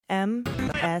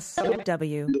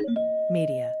MSW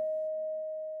Media.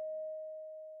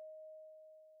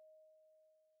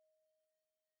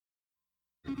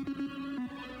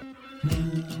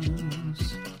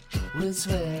 News with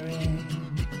swearing.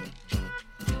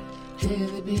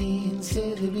 Daily beans,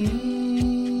 daily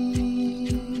beans.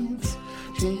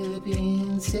 Daily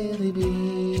beans, daily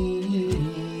beans.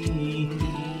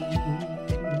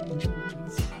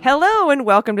 Hello and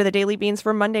welcome to the Daily Beans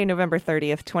for Monday, November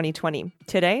 30th, 2020.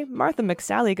 Today, Martha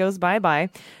McSally goes bye-bye.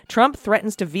 Trump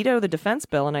threatens to veto the defense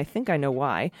bill, and I think I know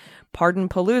why.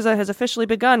 Pardonpalooza has officially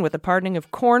begun with the pardoning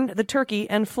of Corn, the turkey,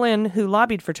 and Flynn, who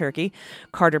lobbied for Turkey.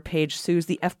 Carter Page sues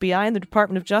the FBI and the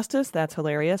Department of Justice. That's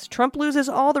hilarious. Trump loses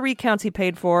all the recounts he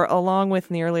paid for, along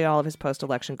with nearly all of his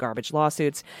post-election garbage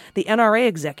lawsuits. The NRA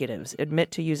executives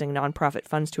admit to using nonprofit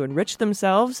funds to enrich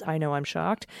themselves. I know I'm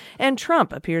shocked. And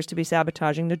Trump appears to be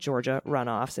sabotaging the Georgia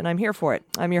runoffs, and I'm here for it.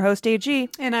 I'm your host, AG.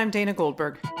 And I'm Dana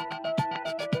Goldberg.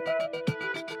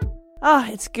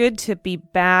 It's good to be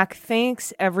back.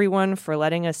 Thanks, everyone, for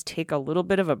letting us take a little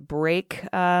bit of a break.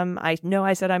 I know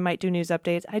I said I might do news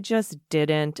updates. I just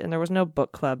didn't, and there was no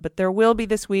book club, but there will be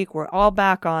this week. We're all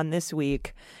back on this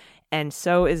week, and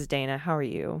so is Dana. How are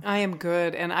you? I am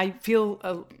good, and I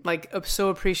feel so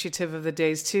appreciative of the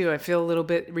days, too. I feel a little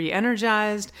bit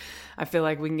re-energized. I feel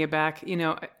like we can get back. You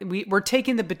know, we're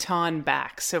taking the baton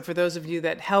back. So for those of you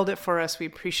that held it for us, we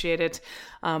appreciate it.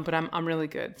 But I'm really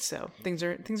good. So things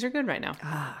are good right now.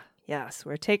 Yes,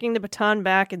 we're taking the baton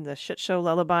back in the shit show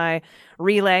lullaby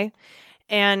relay.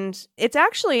 And it's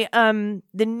actually, the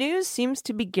news seems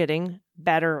to be getting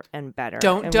better and better.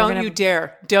 Don't you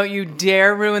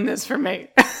dare ruin this for me.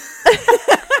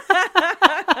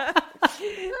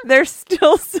 There's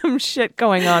still some shit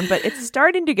going on, but it's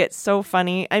starting to get so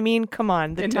funny. I mean, come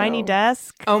on, the tiny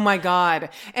desk. Oh my God.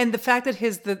 And the fact that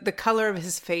the color of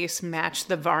his face matched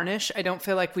the varnish, I don't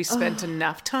feel like we spent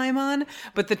enough time on,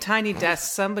 but the tiny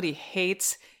desk, somebody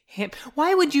hates him.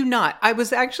 Why would you not? I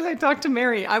talked to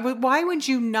Mary. Why would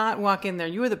you not walk in there?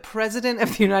 You are the president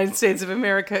of the United States of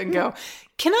America and go,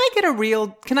 can I get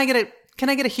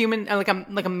a human,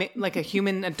 like a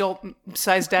human adult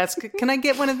sized desk? Can I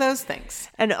get one of those things?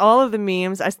 And all of the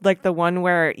memes, I like the one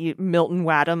where Milton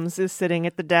Wadhams is sitting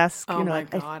at the desk. Oh my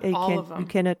God, all of them. You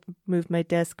cannot move my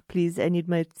desk, please. I need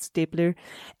my stapler.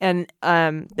 And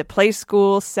the Play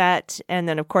School set. And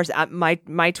then, of course,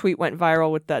 my tweet went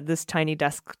viral with this tiny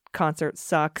desk concert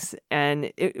sucks,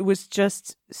 and it was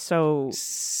just so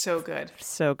good.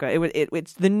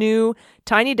 It's the new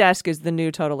tiny desk is the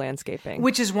new total landscaping,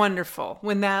 which is wonderful.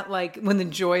 When the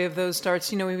joy of those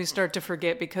starts, we start to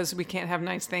forget because we can't have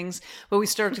nice things, but we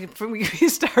start to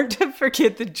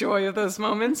forget the joy of those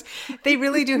moments. They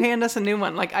really do hand us a new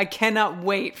one. Like, I cannot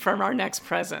wait for our next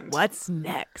present. What's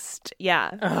next?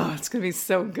 Yeah. Oh, it's gonna be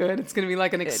so good. It's gonna be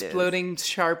like an exploding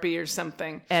Sharpie or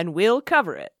something, and we'll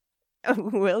cover it.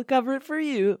 We'll cover it for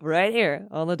you right here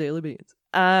on the Daily Beans.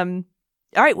 All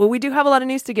right. Well, we do have a lot of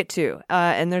news to get to.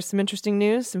 And there's some interesting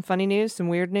news, some funny news, some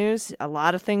weird news. A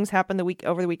lot of things happened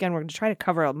over the weekend. We're going to try to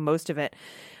cover most of it.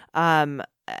 We'll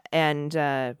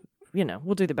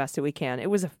do the best that we can.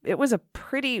 It was a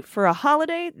pretty, for a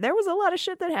holiday, there was a lot of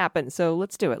shit that happened. So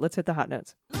let's do it. Let's hit the hot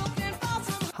notes.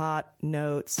 Hot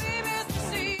notes.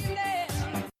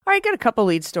 All right, got a couple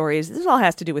lead stories. This all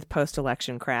has to do with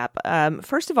post-election crap.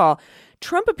 First of all,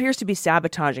 Trump appears to be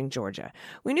sabotaging Georgia.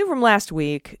 We knew from last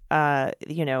week,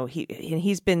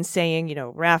 he's been saying,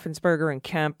 Raffensperger and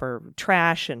Kemp are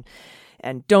trash and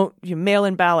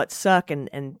mail-in ballots suck.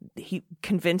 And he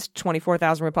convinced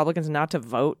 24,000 Republicans not to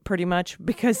vote pretty much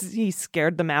because he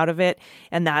scared them out of it.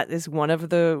 And that is one of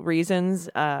the reasons,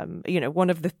 one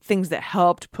of the things that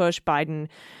helped push Biden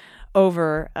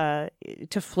over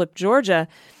to flip Georgia.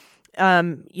 But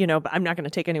I'm not going to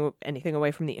take anything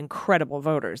away from the incredible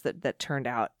voters that turned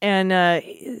out.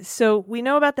 And so we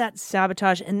know about that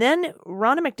sabotage. And then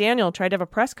Ronna McDaniel tried to have a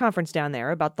press conference down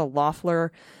there about the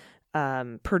Loeffler,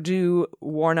 Perdue,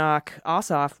 Warnock,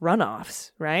 Ossoff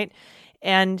runoffs, right?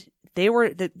 And they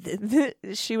were,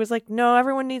 she was like, no,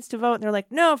 everyone needs to vote. And they're like,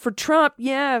 no, for Trump.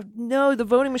 Yeah, no, the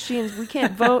voting machines, we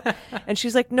can't vote. And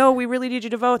she's like, no, we really need you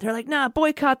to vote. And they're like, nah,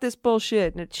 boycott this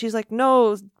bullshit. And she's like,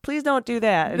 no, please don't do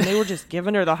that. And they were just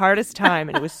giving her the hardest time.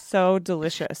 And it was so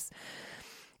delicious.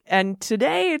 And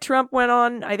today Trump went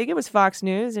on, I think it was Fox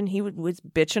News, and he was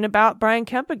bitching about Brian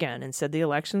Kemp again and said the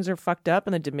elections are fucked up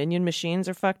and the Dominion machines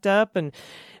are fucked up. And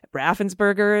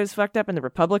Raffensperger is fucked up and the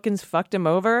Republicans fucked him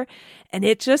over. And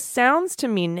it just sounds to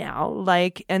me now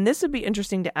like, and this would be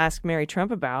interesting to ask Mary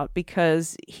Trump about,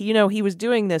 because he was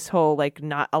doing this whole like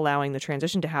not allowing the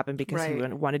transition to happen because he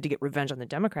wanted to get revenge on the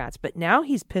Democrats. But now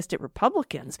he's pissed at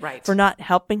Republicans for not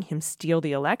helping him steal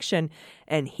the election,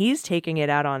 and he's taking it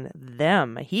out on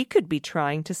them. He could be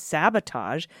trying to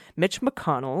sabotage Mitch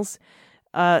McConnell's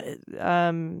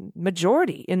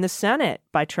majority in the Senate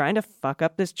by trying to fuck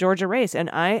up this Georgia race. And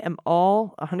I am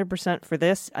all 100% for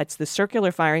this. It's the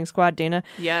circular firing squad, Dana.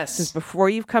 Yes. Since before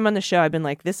you've come on the show, I've been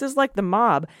like, this is like the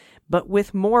mob, but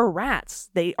with more rats.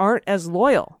 They aren't as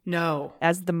loyal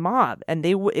as the mob. And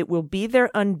it will be their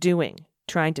undoing,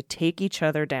 trying to take each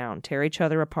other down, tear each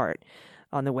other apart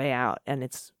on the way out. And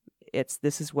this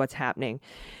is what's happening.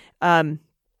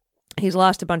 He's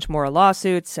lost a bunch more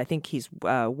lawsuits. I think he's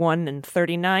 1 in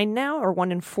 39 now, or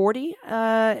 1 in 40.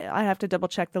 I have to double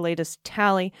check the latest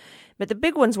tally. But the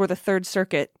big ones were the Third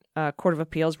Circuit Court of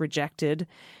Appeals rejected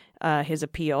his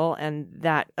appeal, and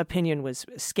that opinion was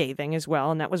scathing as well.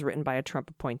 And that was written by a Trump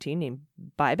appointee named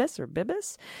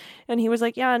Bibas. And he was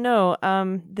like, yeah, no,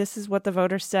 this is what the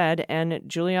voters said. And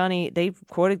Giuliani,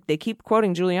 they keep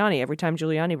quoting Giuliani every time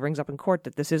Giuliani brings up in court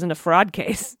that this isn't a fraud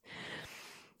case.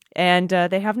 And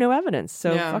they have no evidence.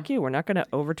 So fuck you. We're not going to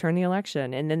overturn the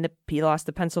election. And then he lost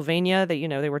the Pennsylvania.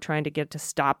 They were trying to get to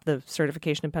stop the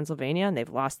certification in Pennsylvania, and they've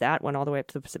lost that. Went all the way up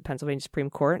to the Pennsylvania Supreme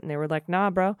Court, and they were like, nah,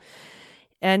 bro.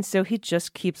 And so he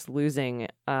just keeps losing.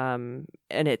 And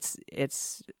it's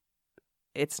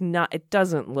not. It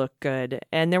doesn't look good.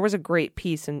 And there was a great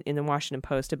piece in the Washington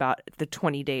Post about the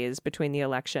 20 days between the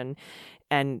election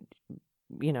and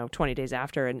 20 days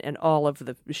after, and all of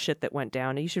the shit that went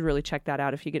down. You should really check that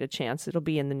out if you get a chance. It'll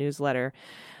be in the newsletter.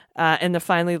 And the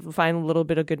final little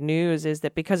bit of good news is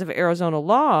that because of Arizona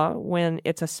law, when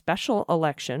it's a special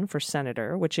election for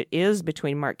senator, which it is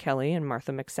between Mark Kelly and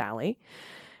Martha McSally,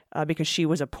 because she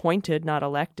was appointed, not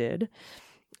elected,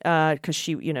 because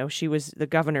she was the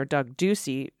governor, Doug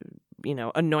Ducey,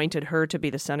 anointed her to be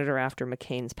the senator after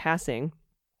McCain's passing,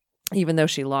 even though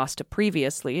she lost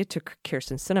previously to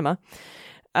Kyrsten Sinema.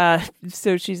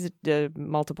 So she's a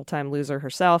multiple-time loser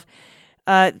herself.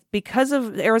 Because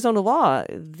of Arizona law,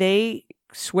 they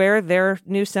swear their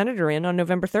new senator in on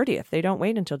November 30th. They don't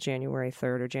wait until January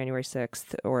 3rd or January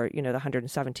 6th or, the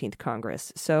 117th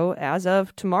Congress. So as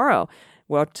of tomorrow,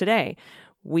 today,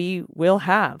 we will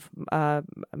have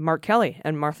Mark Kelly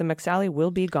and Martha McSally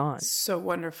will be gone. So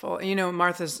wonderful.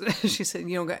 She said,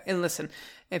 and listen,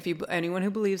 anyone who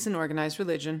believes in organized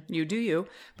religion, you do you,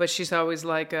 but she's always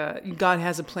like, God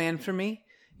has a plan for me.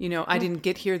 I didn't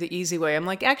get here the easy way. I'm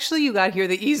like, actually, you got here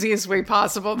the easiest way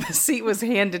possible. The seat was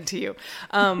handed to you.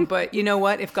 But you know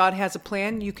what? If God has a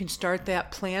plan, you can start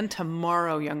that plan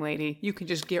tomorrow, young lady. You can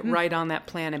just get right on that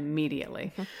plan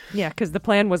immediately. Yeah, because the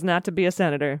plan was not to be a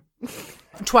senator.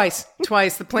 Twice.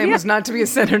 The plan was not to be a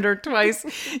senator twice.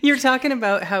 You're talking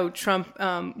about how Trump,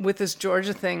 with this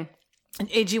Georgia thing, and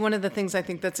AG, one of the things I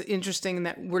think that's interesting and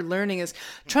that we're learning is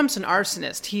Trump's an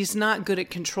arsonist. He's not good at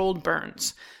controlled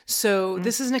burns. So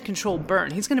this isn't a controlled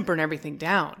burn. He's going to burn everything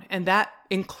down. And that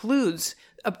includes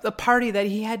a party that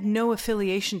he had no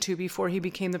affiliation to before he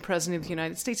became the president of the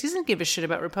United States. He doesn't give a shit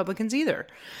about Republicans either.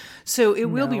 So it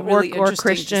will be really interesting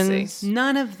Christians. to see.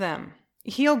 None of them.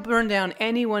 He'll burn down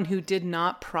anyone who did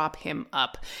not prop him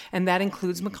up. And that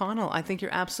includes McConnell. I think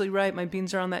you're absolutely right. My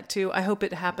beans are on that too. I hope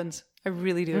it happens. I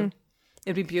really do.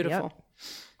 It'd be beautiful.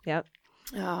 Yep.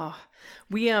 Oh,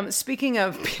 we speaking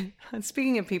of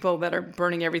people that are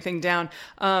burning everything down.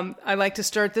 I like to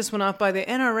start this one off by the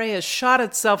NRA has shot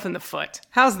itself in the foot.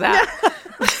 How's that?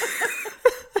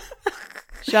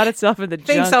 Shot itself in the junk.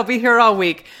 Thanks. I'll be here all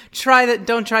week. Try that.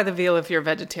 Don't try the veal if you're a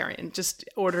vegetarian. Just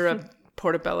order a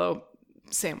portobello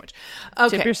sandwich.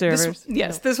 Okay. Tip your servers.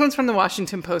 This one's from the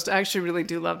Washington Post. I actually really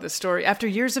do love this story. After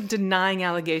years of denying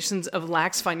allegations of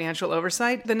lax financial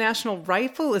oversight, the National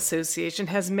Rifle Association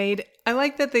has made, I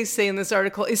like that they say in this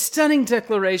article, a stunning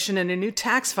declaration and a new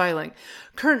tax filing.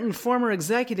 Current and former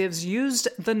executives used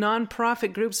the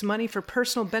nonprofit group's money for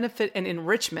personal benefit and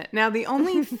enrichment. Now, the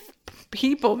only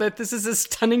people that this is a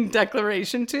stunning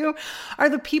declaration to are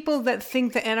the people that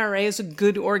think the NRA is a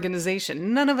good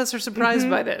organization. None of us are surprised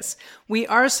by this. We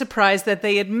are surprised that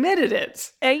they admitted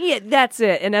it. Yeah, that's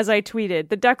it. And as I tweeted,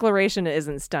 the declaration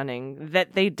isn't stunning.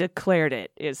 That they declared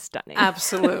it is stunning.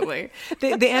 Absolutely.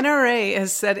 The NRA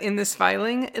has said in this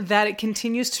filing that it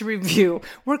continues to review.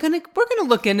 We're gonna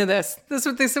look into this. That's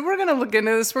what they said. We're gonna look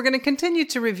into this. We're gonna continue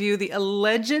to review the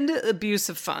alleged abuse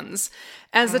of funds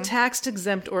as a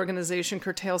tax-exempt organization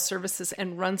curtails services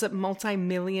and runs up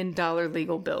multi-million-dollar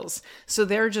legal bills. So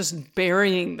they're just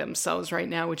burying themselves right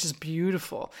now, which is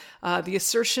beautiful. The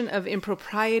assertion of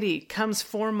impropriety comes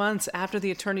 4 months after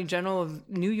the Attorney General of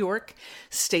New York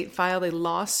State filed a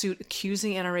lawsuit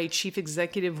accusing NRA Chief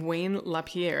Executive Wayne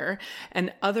LaPierre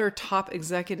and other top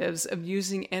executives of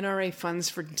using NRA funds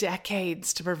for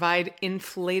decades to provide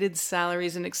inflated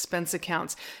salaries and expense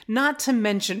accounts, not to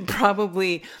mention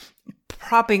probably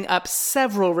propping up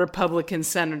several Republican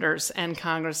senators and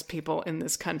Congress people in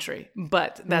this country.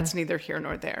 But that's neither here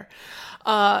nor there.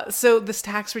 So this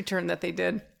tax return that they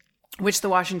did, which the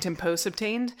Washington Post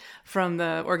obtained from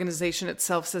the organization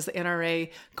itself, says the NRA,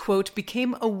 quote,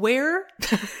 became aware.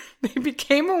 They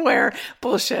became aware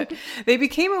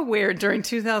during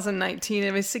 2019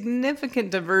 of a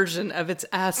significant diversion of its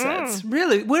assets.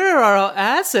 Really? Where are our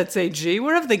assets, AG?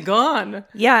 Where have they gone?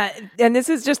 Yeah, and this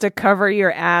is just a cover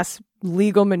your ass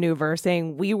legal maneuver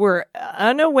saying we were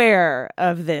unaware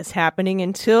of this happening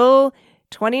until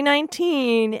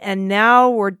 2019, and now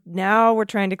we're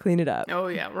trying to clean it up. Oh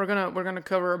yeah, we're gonna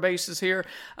cover our bases here.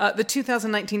 The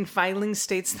 2019 filing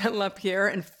states that LaPierre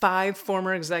and 5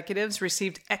 former executives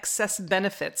received excess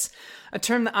benefits, a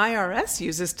term the IRS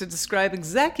uses to describe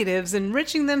executives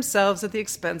enriching themselves at the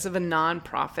expense of a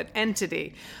nonprofit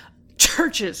entity.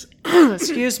 Churches,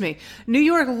 excuse me, New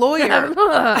York lawyer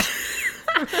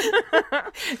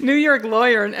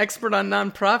and expert on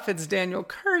nonprofits Daniel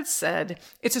Kurtz said,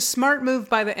 it's a smart move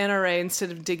by the NRA instead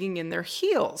of digging in their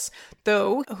heels.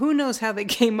 Though, who knows how they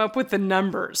came up with the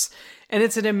numbers. And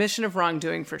it's an admission of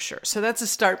wrongdoing for sure. So that's a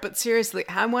start. But seriously,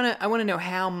 I want to know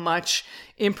how much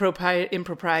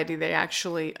impropriety they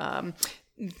actually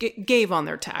gave on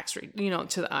their tax rate,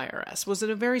 to the IRS. Was it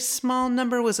a very small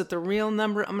number? Was it the real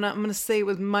number? I'm gonna say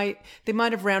they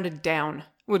might have rounded down,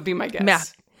 would be my guess.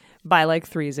 Math. By like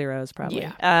 3 zeros, probably.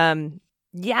 Yeah.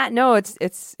 No,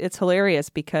 it's hilarious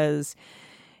because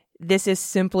this is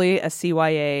simply a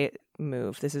CYA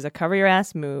move. This is a cover your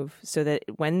ass move so that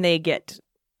when they get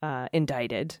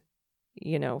indicted,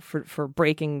 for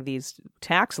breaking these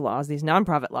tax laws, these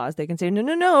nonprofit laws, they can say,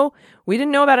 no, we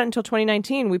didn't know about it until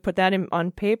 2019. We put that on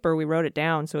paper. We wrote it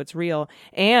down, so it's real.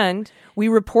 And we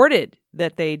reported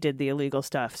that they did the illegal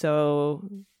stuff. So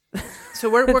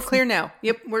we're clear now.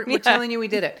 Yep, we're telling you we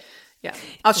did it. Yeah,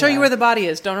 I'll show you where the body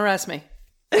is. Don't arrest me.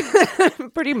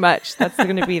 Pretty much. That's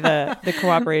going to be the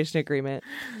cooperation agreement.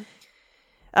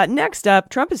 Next up,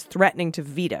 Trump is threatening to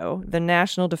veto the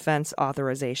National Defense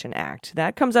Authorization Act.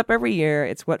 That comes up every year.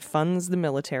 It's what funds the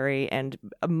military and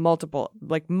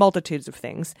multitudes of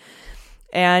things.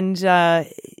 And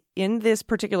in this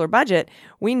particular budget,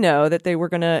 we know that they were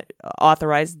going to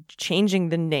authorize changing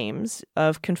the names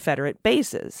of Confederate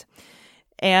bases.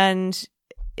 And,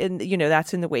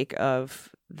 that's in the wake of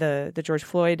the George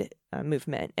Floyd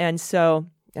movement. And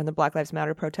the Black Lives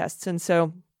Matter protests. And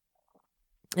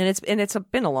it's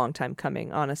been a long time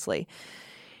coming, honestly.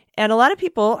 And a lot of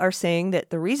people are saying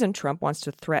that the reason Trump wants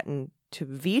to threaten to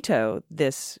veto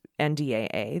this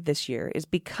NDAA this year is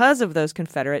because of those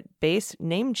Confederate base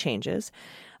name changes.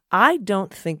 I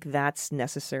don't think that's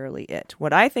necessarily it.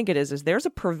 What I think it is there's a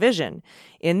provision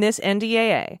in this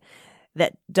NDAA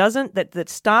that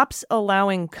stops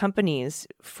allowing companies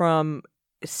from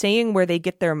saying where they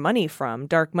get their money from,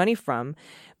 dark money from,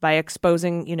 by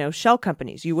exposing, shell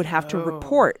companies. You would have to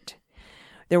report.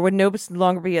 There would no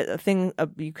longer be a thing.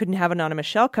 You couldn't have anonymous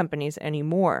shell companies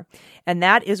anymore. And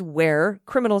that is where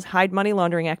criminals hide money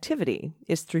laundering activity,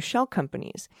 is through shell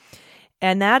companies.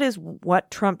 And that is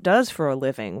what Trump does for a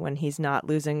living when he's not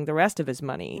losing the rest of his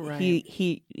money. Right.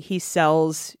 He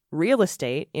sells real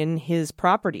estate in his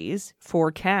properties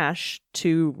for cash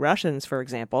to Russians, for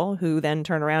example, who then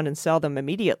turn around and sell them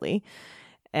immediately.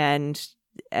 And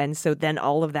so then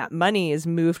all of that money is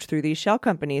moved through these shell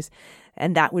companies,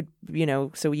 and that would,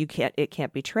 so it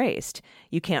can't be traced.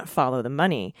 You can't follow the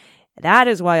money. That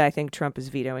is why I think Trump is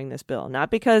vetoing this bill.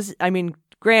 Not because,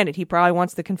 granted, he probably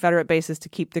wants the Confederate bases to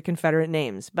keep the Confederate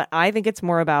names, but I think it's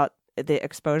more about the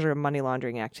exposure of money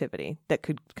laundering activity that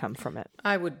could come from it.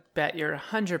 I would bet you're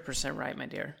 100% right, my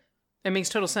dear. It makes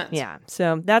total sense. Yeah.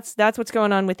 So that's what's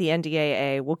going on with the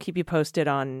NDAA. We'll keep you posted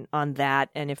on that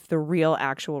and if the real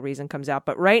actual reason comes out.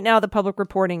 But right now, the public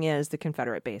reporting is the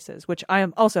Confederate bases, which I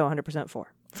am also 100%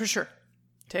 for. For sure.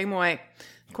 Take him away.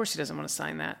 Of course he doesn't want to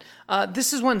sign that.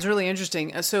 This one's really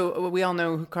interesting. So we all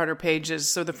know who Carter Page is.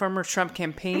 So the former Trump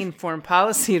campaign foreign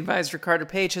policy advisor, Carter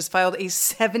Page, has filed a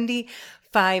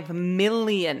 $75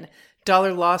 million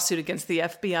lawsuit against the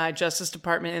FBI, Justice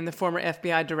Department, and the former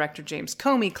FBI Director James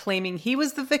Comey, claiming he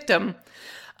was the victim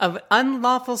of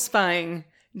unlawful spying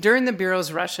during the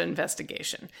Bureau's Russia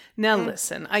investigation. Now,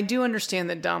 listen, I do understand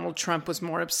that Donald Trump was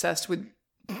more obsessed with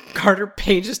Carter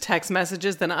Page's text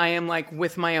messages than I am like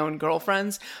with my own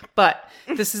girlfriends. But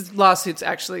lawsuit's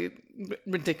actually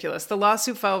ridiculous. The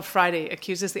lawsuit filed Friday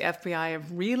accuses the FBI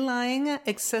of relying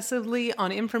excessively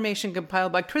on information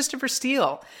compiled by Christopher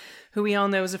Steele, who we all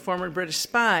know is a former British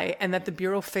spy, and that the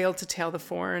Bureau failed to tell the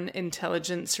Foreign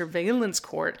Intelligence Surveillance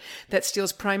Court that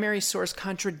Steele's primary source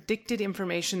contradicted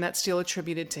information that Steele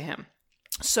attributed to him.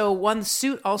 So one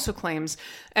suit also claims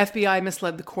FBI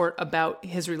misled the court about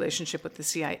his relationship with the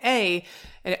CIA.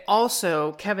 And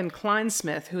also, Kevin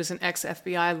Kleinsmith, who is an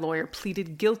ex-FBI lawyer,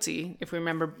 pleaded guilty, if we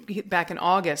remember back in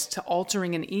August, to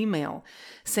altering an email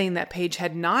saying that Page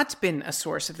had not been a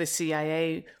source of the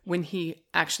CIA when he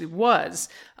actually was.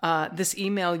 This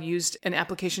email used an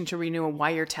application to renew a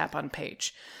wiretap on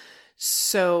Page.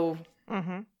 So...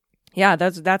 Yeah,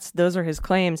 those are his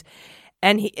claims.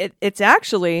 And it's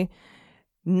actually...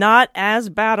 not as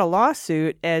bad a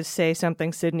lawsuit as, say,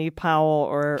 something Sidney Powell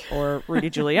or Rudy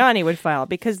Giuliani would file,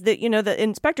 because the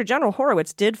Inspector General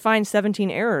Horowitz did find 17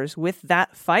 errors with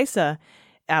that FISA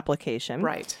application.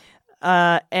 Right.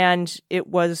 And it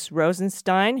was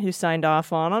Rosenstein who signed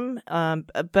off on them.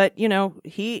 But,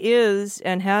 he is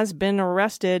and has been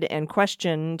arrested and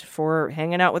questioned for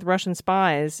hanging out with Russian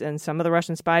spies. And some of the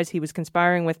Russian spies he was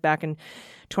conspiring with back in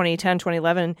 2010,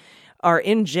 2011 are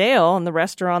in jail, and the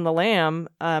rest are on the lam.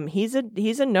 He's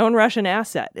a known Russian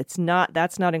asset. That's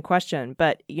not in question.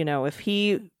 But, if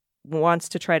he wants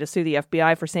to try to sue the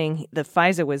FBI for saying the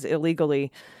FISA was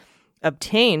illegally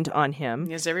obtained on him,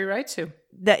 he has every right to.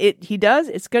 He does.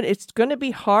 It's going to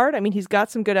be hard. I mean, he's got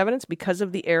some good evidence because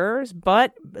of the errors,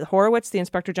 but Horowitz, the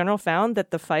Inspector General, found that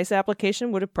the FISA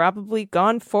application would have probably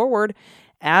gone forward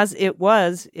as it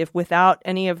was if without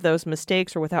any of those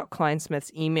mistakes or without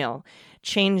Kleinsmith's email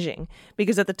changing,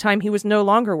 because at the time he was no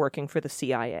longer working for the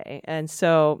CIA. And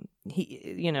so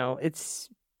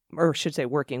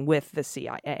working with the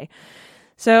CIA.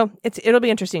 So it'll be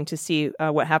interesting to see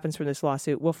what happens from this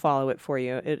lawsuit. We'll follow it for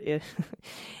you.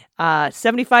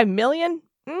 75 million?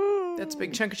 That's a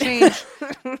big chunk of change.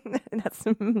 That's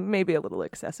maybe a little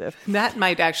excessive. That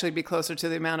might actually be closer to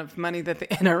the amount of money that the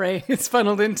NRA has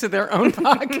funneled into their own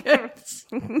pockets.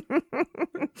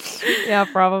 Yeah,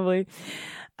 probably.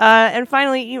 And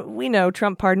finally, we know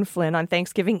Trump pardoned Flynn on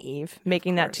Thanksgiving Eve,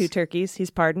 making that 2 turkeys. He's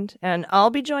pardoned. And I'll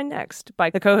be joined next by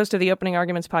the co-host of the Opening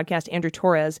Arguments podcast, Andrew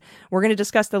Torrez. We're going to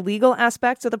discuss the legal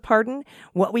aspects of the pardon,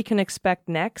 what we can expect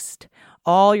next.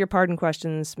 All your pardon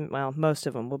questions, well, most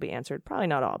of them will be answered. Probably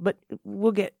not all, but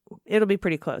it'll be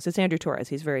pretty close. It's Andrew Torrez.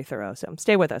 He's very thorough. So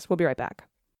stay with us. We'll be right back.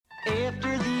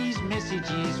 After these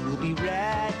messages, we'll be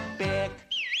right back.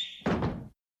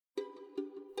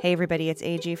 Hey everybody, it's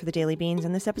AG for the Daily Beans,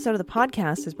 and this episode of the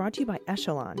podcast is brought to you by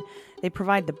Echelon. They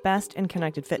provide the best and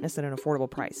connected fitness at an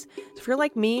affordable price. So if you're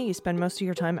like me, you spend most of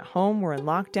your time at home, we're in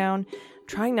lockdown,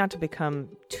 trying not to become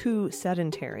too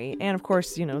sedentary. And of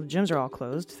course, the gyms are all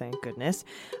closed, thank goodness.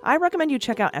 I recommend you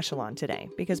check out Echelon today,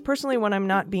 because personally, when I'm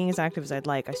not being as active as I'd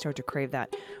like, I start to crave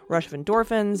that rush of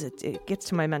endorphins. It gets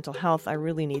to my mental health. I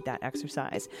really need that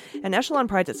exercise. And Echelon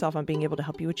prides itself on being able to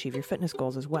help you achieve your fitness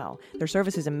goals as well. Their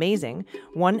service is amazing.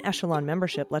 One Echelon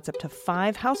membership lets up to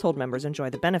 5 household members enjoy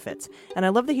the benefits. And I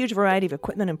love the huge variety of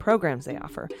equipment and programs they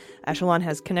offer. Echelon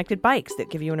has connected bikes that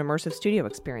give you an immersive studio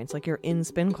experience like you're in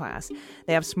spin class.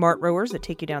 They have smart rowers that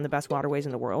take you down the best waterways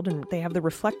in the world, and they have the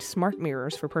Reflect smart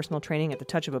mirrors for personal training at the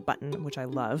touch of a button, which I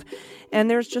love. And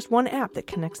there's just one app that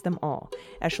connects them all.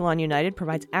 Echelon United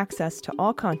provides access to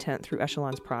all content through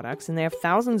Echelon's products, and they have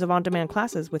thousands of on-demand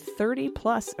classes with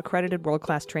 30-plus accredited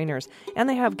world-class trainers, and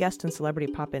they have guest and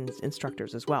celebrity pop-in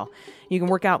instructors as well. You can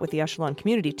work out with the Echelon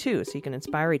community, too, so you can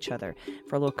inspire each other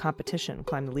for a little competition,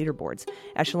 climb the leaderboards.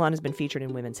 Echelon has been featured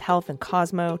in Women's Health and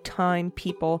Cosmo, Time,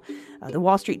 People. The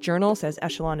Wall Street Journal says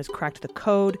Echelon has cracked the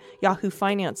code. Yahoo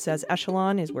Finance says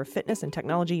Echelon is where fitness and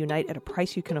technology unite at a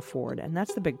price you can afford, and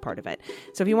that's the big part of it.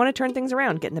 So if you want to turn things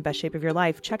around, get in the best shape of your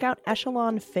life, check out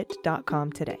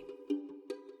echelonfit.com today.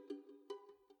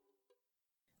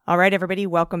 All right, everybody,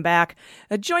 welcome back.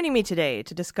 Joining me today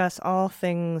to discuss all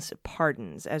things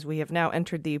pardons, as we have now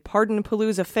entered the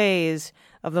Pardonpalooza phase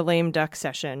of the lame duck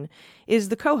session, is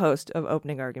the co-host of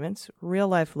Opening Arguments,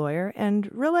 real-life lawyer and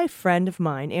real-life friend of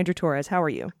mine, Andrew Torrez. How are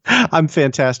you? I'm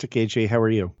fantastic, AJ. How are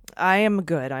you? I am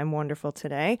good. I'm wonderful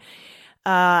today.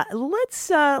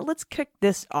 Let's kick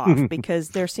this off because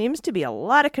there seems to be a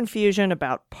lot of confusion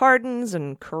about pardons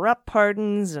and corrupt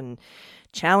pardons and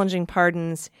challenging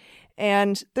pardons.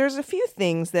 And there's a few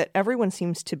things that everyone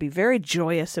seems to be very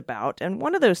joyous about. And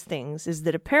one of those things is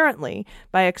that apparently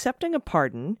by accepting a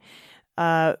pardon,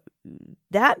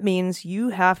 that means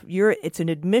it's an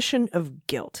admission of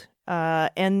guilt.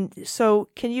 And so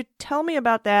can you tell me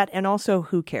about that? And also,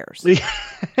 who cares?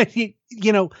 The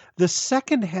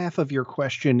second half of your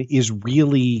question is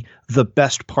really the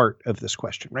best part of this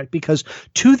question, right? Because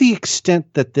to the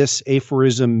extent that this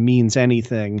aphorism means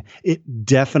anything, it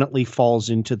definitely falls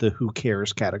into the who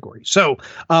cares category. So,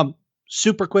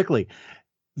 super quickly,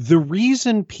 the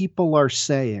reason people are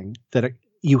saying that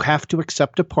you have to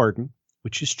accept a pardon,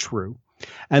 which is true,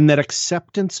 and that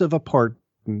acceptance of a pardon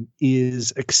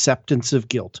is acceptance of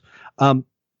guilt,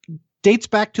 dates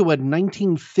back to a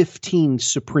 1915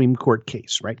 Supreme Court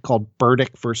case, right, called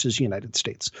Burdick versus United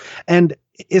States. And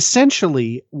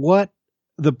essentially what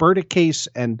the Burdick case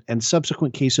and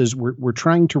subsequent cases we're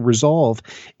trying to resolve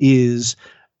is,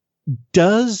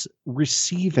 does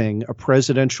receiving a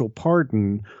presidential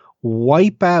pardon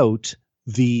wipe out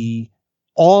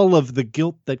all of the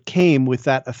guilt that came with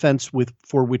that offense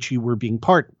for which you were being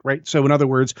pardoned, right? So in other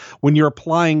words, when you're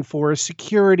applying for a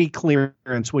security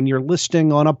clearance, when you're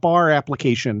listing on a bar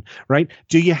application, right?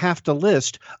 Do you have to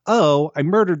list, oh, I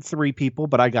murdered 3 people,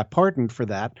 but I got pardoned for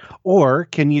that? Or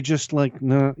can you just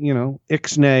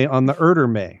ixnay on the erder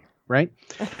may, right?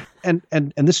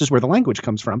 And this is where the language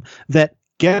comes from, that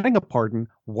getting a pardon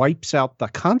wipes out the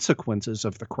consequences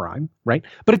of the crime, right?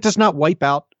 But it does not wipe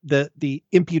out the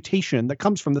imputation that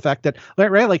comes from the fact that,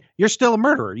 right, like, you're still a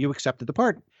murderer. You accepted the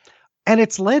pardon. And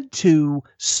it's led to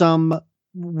some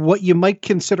what you might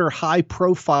consider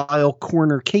high-profile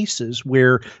corner cases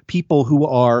where people who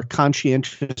are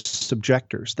conscientious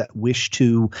objectors that wish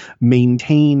to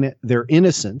maintain their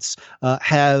innocence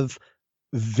have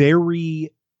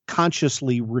very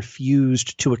consciously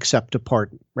refused to accept a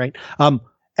pardon, right?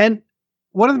 And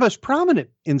one of the most prominent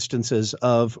instances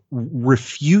of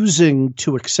refusing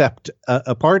to accept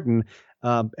a pardon,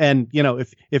 and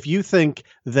if you think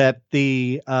that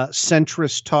the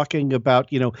centrists talking about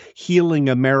healing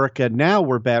America now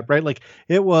were bad, right? Like,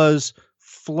 it was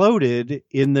floated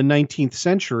in the 19th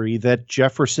century that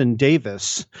Jefferson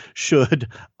Davis should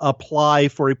apply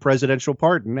for a presidential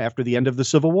pardon after the end of the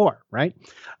Civil War, right?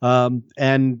 And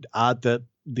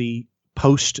the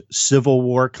post-Civil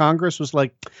War Congress was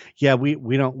like, yeah, we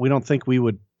don't think we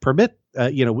would permit.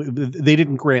 They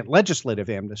didn't grant legislative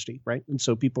amnesty, right? And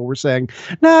so people were saying,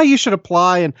 no, you should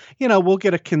apply, and we'll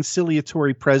get a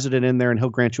conciliatory president in there, and he'll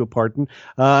grant you a pardon.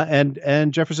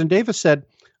 And Jefferson Davis said,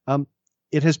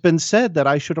 it has been said that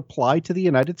I should apply to the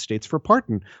United States for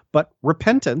pardon, but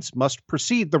repentance must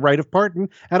precede the right of pardon,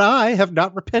 and I have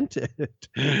not repented.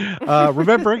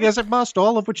 Remembering as it must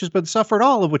all of which has been suffered,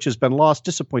 all of which has been lost,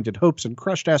 disappointed hopes and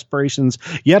crushed aspirations.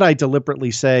 Yet I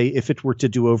deliberately say, if it were to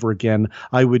do over again,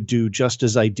 I would do just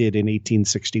as I did in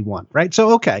 1861. Right.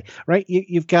 So, okay. Right.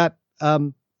 You've got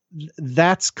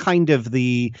that's kind of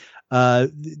the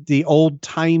old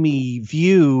timey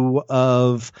view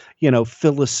of,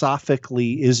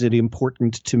 philosophically, is it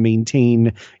important to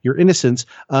maintain your innocence?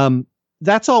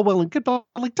 That's all well and good, but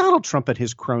like Donald Trump and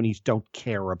his cronies don't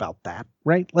care about that,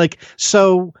 right? Like,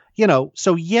 so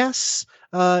yes,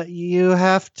 you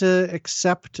have to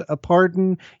accept a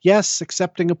pardon. Yes,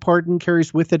 accepting a pardon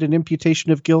carries with it an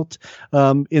imputation of guilt,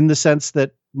 in the sense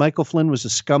that Michael Flynn was a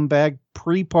scumbag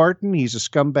pre-pardon. He's a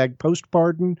scumbag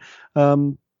post-pardon.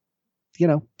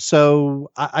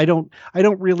 So I don't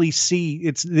really see,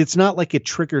 it's not like it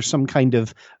triggers some kind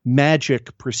of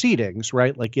magic proceedings,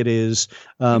 right? Like it is,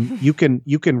 you can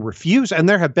refuse. And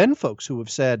there have been folks who have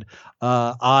said,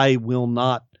 I will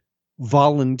not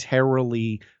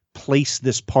voluntarily place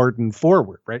this pardon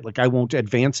forward, right? Like I won't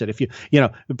advance it. If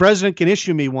the president can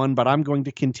issue me one, but I'm going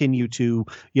to continue to,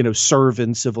 serve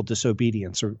in civil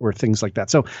disobedience or things like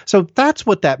that. So that's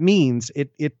what that means.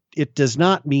 It does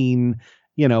not mean,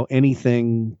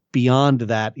 anything beyond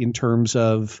that in terms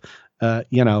of,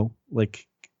 like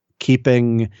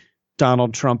keeping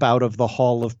Donald Trump out of the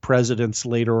Hall of Presidents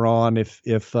later on if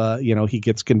he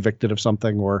gets convicted of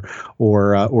something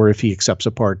or if he accepts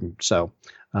a pardon. So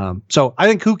I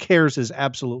think who cares is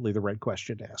absolutely the right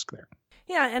question to ask there.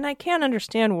 Yeah, and I can't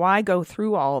understand why go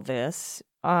through all this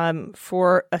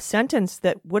for a sentence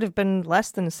that would have been less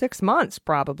than 6 months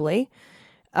probably.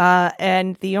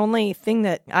 And the only thing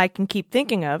that I can keep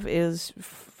thinking of is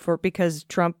because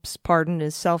Trump's pardon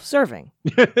is self-serving.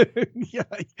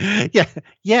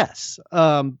 Yes.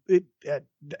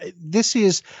 This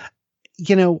is,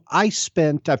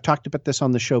 I've talked about this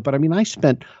on the show, but I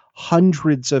spent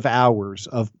hundreds of hours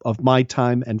of my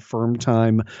time and firm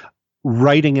time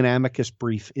writing an amicus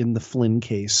brief in the Flynn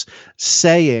case,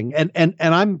 saying, and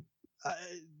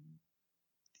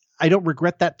I don't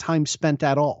regret that time spent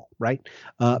at all, right?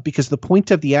 Because the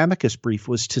point of the amicus brief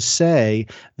was to say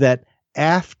that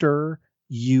after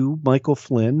you, Michael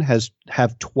Flynn,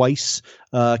 have twice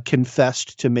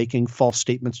confessed to making false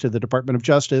statements to the Department of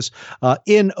Justice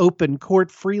in open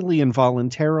court, freely and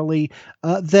voluntarily,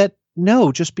 that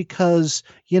no, just because,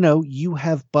 you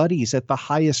have buddies at the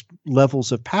highest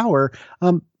levels of power,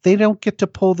 they don't get to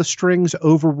pull the strings,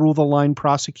 overrule the line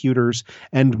prosecutors,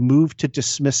 and move to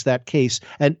dismiss that case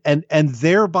and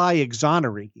thereby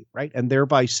exonerate you, right? And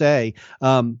thereby say,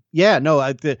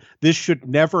 this should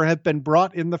never have been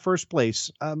brought in the first place.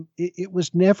 It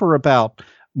was never about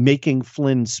making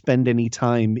Flynn spend any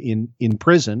time in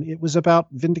prison. It was about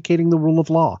vindicating the rule of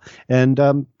law. And,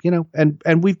 and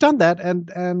we've done that.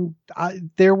 And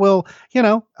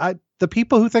the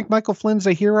people who think Michael Flynn's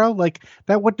a hero, like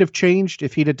that wouldn't have changed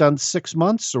if he'd have done 6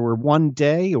 months or 1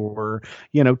 day or,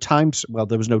 times. Well,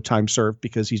 there was no time served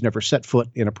because he's never set foot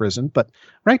in a prison, but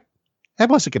right. That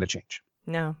wasn't going to change.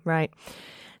 No. Right.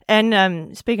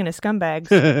 And, speaking of scumbags,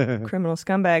 criminal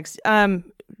scumbags,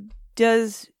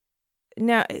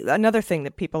 now, another thing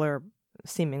that people are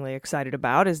seemingly excited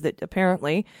about is that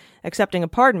apparently accepting a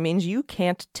pardon means you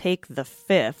can't take the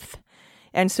fifth.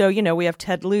 And so, we have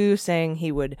Ted Lieu saying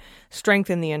he would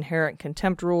strengthen the inherent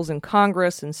contempt rules in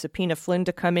Congress and subpoena Flynn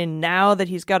to come in now that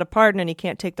he's got a pardon and he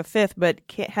can't take the fifth. But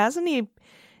hasn't he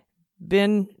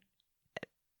been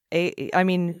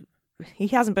he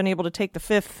hasn't been able to take the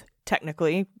fifth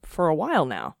technically for a while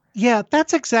now. Yeah,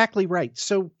 that's exactly right.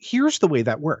 So here's the way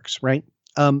that works, right?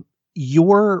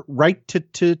 Your right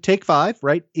to take 5,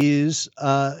 right, is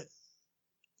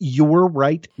your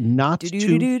right not to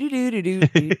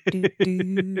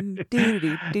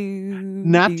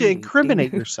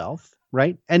incriminate yourself,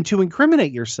 right? And to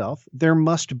incriminate yourself, there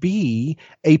must be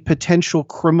a potential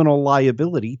criminal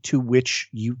liability to which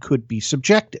you could be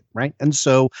subjected, right? And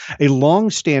so a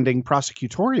long-standing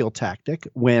prosecutorial tactic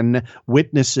when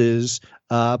witnesses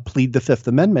plead the Fifth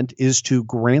Amendment is to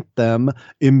grant them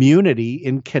immunity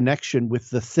in connection with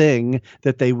the thing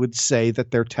that they would say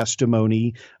that their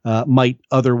testimony might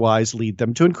otherwise lead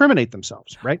them to incriminate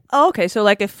themselves, right? Okay, so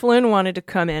like if Flynn wanted to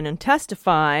come in and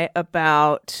testify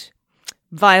about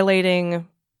violating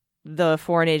the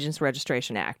Foreign Agents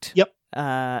Registration Act. Yep.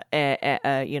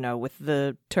 With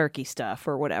the Turkey stuff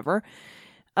or whatever.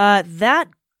 That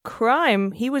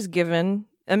crime, he was given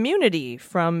immunity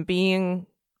from being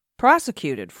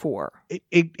prosecuted for.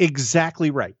 Exactly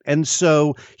right. And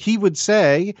so he would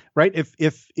say, right,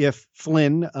 if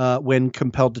Flynn, when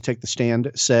compelled to take the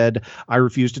stand, said, I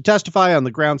refuse to testify on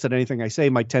the grounds that anything I say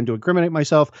might tend to incriminate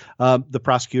myself, the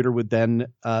prosecutor would then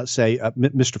say,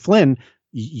 Mr. Flynn,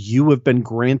 you have been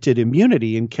granted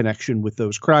immunity in connection with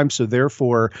those crimes. So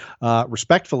therefore,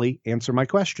 respectfully answer my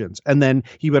questions. And then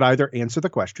he would either answer the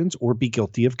questions or be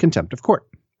guilty of contempt of court.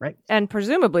 Right. And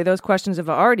presumably those questions have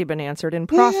already been answered in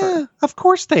proffer. Yeah, of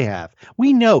course they have.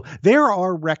 We know there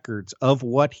are records of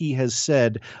what he has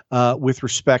said with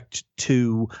respect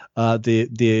to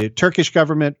the Turkish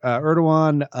government,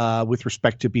 Erdogan, with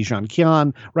respect to Bijan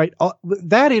Khan. Right.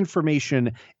 That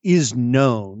information is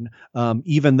known,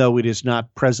 even though it is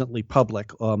not presently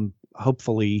public.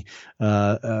 Hopefully,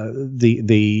 it's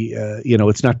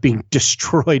not being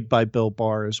destroyed by Bill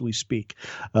Barr as we speak.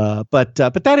 But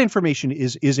that information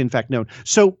is in fact known.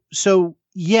 So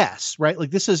yes, right.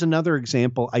 Like this is another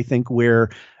example, I think,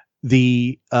 where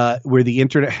the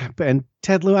internet and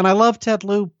Ted Lieu, and I love Ted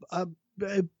Lieu,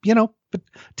 but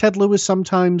Ted Lieu is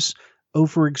sometimes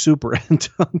over exuberant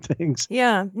on things.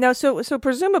 Yeah. No. So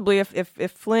presumably,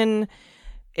 if Flynn,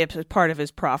 it's part of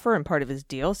his proffer and part of his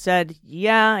deal, said,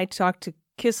 yeah, I talked to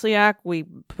Kislyak, we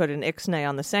put an ixnay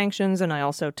on the sanctions, and I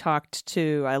also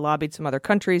I lobbied some other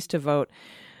countries to vote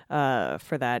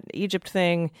for that Egypt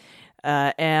thing,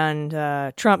 and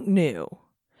Trump knew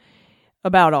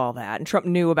about all that, and Trump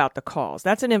knew about the calls.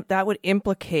 That would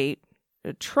implicate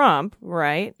Trump,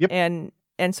 right? Yep.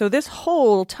 And so this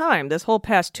whole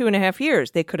past 2.5 years,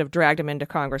 they could have dragged him into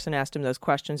Congress and asked him those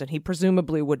questions, and he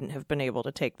presumably wouldn't have been able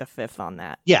to take the fifth on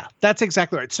that. Yeah, that's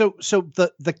exactly right. So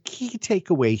the key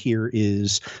takeaway here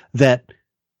is that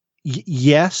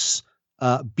yes,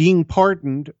 being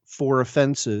pardoned for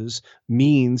offenses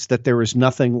means that there is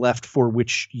nothing left for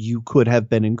which you could have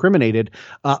been incriminated.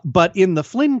 But in the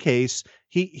Flynn case,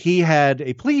 he had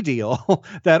a plea deal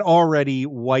that already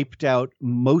wiped out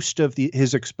most of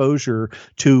his exposure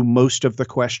to most of the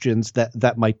questions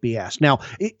that might be asked. Now,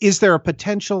 is there a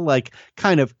potential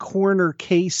kind of corner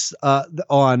case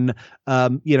on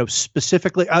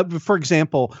specifically, for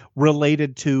example,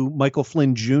 related to Michael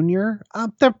Flynn Jr.?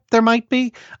 There might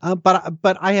be,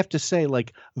 but I have to say,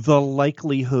 the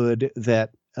likelihood that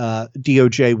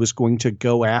DOJ was going to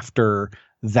go after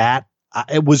that,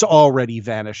 it was already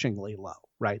vanishingly low.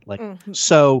 right? Like,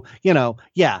 so,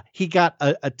 yeah, he got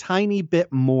a tiny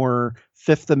bit more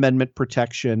Fifth Amendment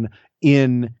protection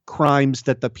in crimes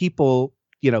that the people,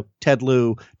 Ted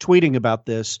Lieu tweeting about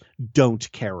this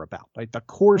don't care about. Like the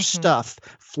core stuff,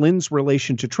 Flynn's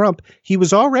relation to Trump, he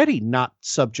was already not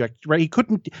subject, right?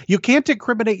 You can't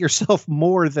incriminate yourself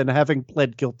more than having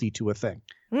pled guilty to a thing,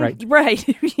 right? Right.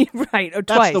 Right. Oh,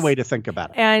 That's twice. the way to think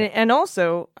about it. And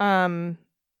also,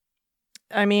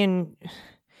 I mean,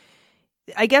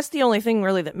 I guess the only thing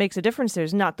really that makes a difference there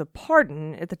is not the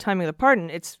pardon, at the timing of the pardon,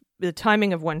 it's the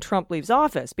timing of when Trump leaves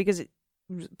office, because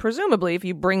presumably, if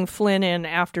you bring Flynn in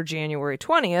after January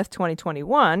 20th,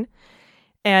 2021,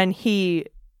 and he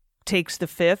takes the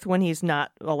fifth when he's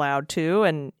not allowed to,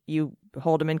 and you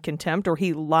hold him in contempt, or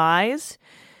he lies,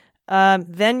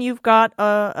 then you've got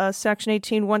a Section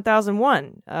 18,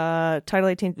 1001, Title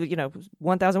 18,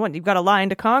 1001. You've got a lying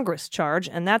to Congress charge,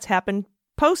 and that's happened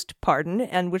post-pardon,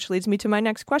 and which leads me to my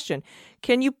next question.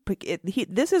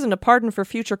 This isn't a pardon for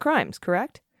future crimes,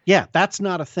 correct? Yeah, that's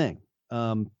not a thing.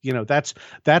 That's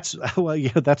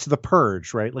the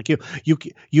purge, right? Like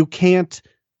you can't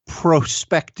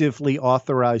prospectively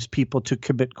authorize people to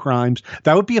commit crimes.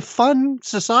 That would be a fun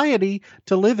society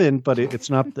to live in, but it's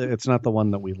not the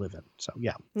one that we live in. So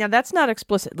yeah. Now that's not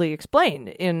explicitly explained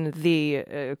in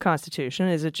the Constitution.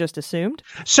 Is it just assumed?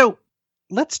 So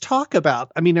let's talk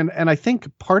about. And I think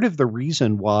part of the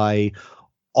reason why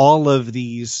all of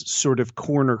these sort of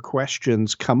corner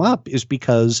questions come up is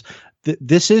because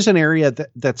this is an area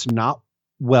that's not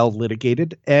well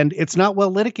litigated, and it's not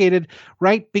well litigated,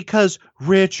 right? Because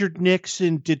Richard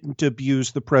Nixon didn't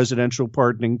abuse the presidential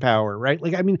pardoning power, right?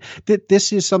 Like,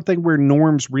 this is something where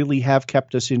norms really have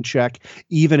kept us in check,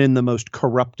 even in the most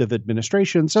corruptive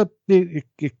administrations,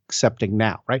 excepting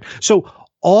now, right? So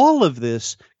all of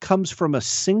this comes from a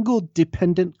single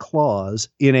dependent clause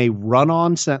in a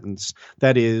run-on sentence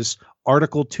that is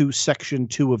Article 2, Section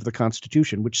 2 of the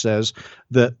Constitution, which says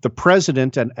the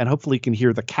president, and hopefully you can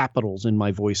hear the capitals in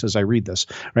my voice as I read this,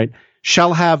 right,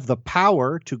 shall have the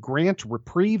power to grant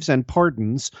reprieves and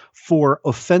pardons for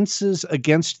offenses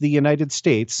against the United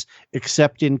States,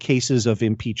 except in cases of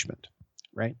impeachment,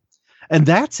 right? And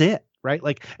that's it, right?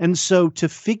 Like, and so to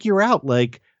figure out,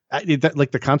 like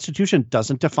the Constitution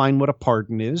doesn't define what a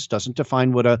pardon is, doesn't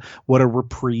define what a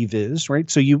reprieve is,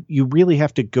 right? So you really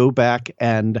have to go back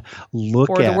and look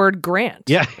at the word grant,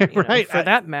 yeah, right, for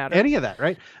that matter, any of that,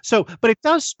 right? So, but it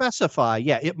does specify,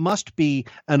 yeah, it must be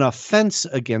an offense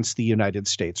against the United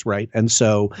States, right? And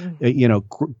so,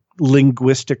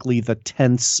 linguistically, the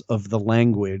tense of the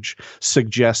language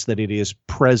suggests that it is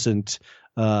present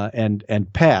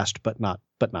and past, but not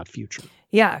future.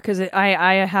 Yeah, because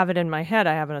I have it in my head.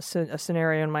 I have a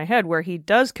scenario in my head where he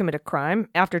does commit a crime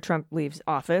after Trump leaves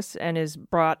office and is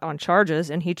brought on charges,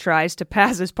 and he tries to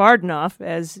pass his pardon off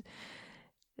as,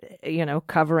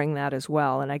 covering that as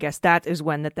well. And I guess that is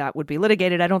when that would be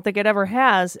litigated. I don't think it ever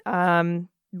has.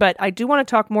 But I do want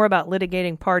to talk more about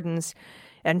litigating pardons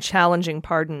and challenging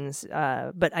pardons.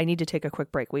 But I need to take a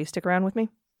quick break. Will you stick around with me?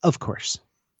 Of course.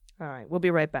 All right. We'll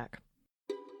be right back.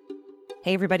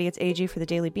 Hey everybody, it's AG for the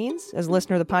Daily Beans. As a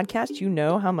listener of the podcast, you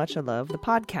know how much I love the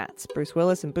Podcats. Bruce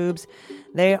Willis and Boobs,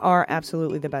 they are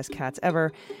absolutely the best cats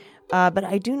ever. But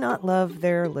I do not love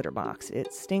their litter box.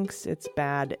 It stinks, it's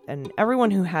bad, and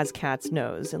everyone who has cats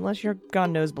knows, unless you're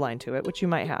gone nose blind to it, which you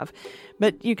might have.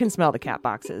 But you can smell the cat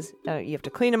boxes. You have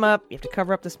to clean them up, you have to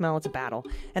cover up the smell, it's a battle.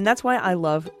 And that's why I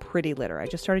love Pretty Litter. I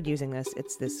just started using this.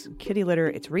 It's this kitty litter,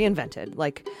 it's reinvented.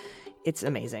 It's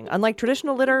amazing. Unlike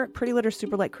traditional litter, Pretty Litter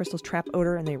super light crystals trap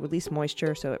odor and they release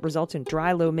moisture, so it results in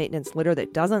dry, low-maintenance litter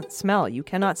that doesn't smell. You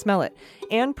cannot smell it.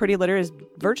 And Pretty Litter is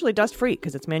virtually dust-free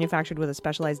because it's manufactured with a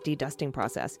specialized de-dusting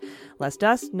process. Less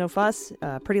dust, no fuss.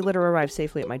 Pretty Litter arrives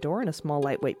safely at my door in a small,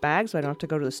 lightweight bag, so I don't have to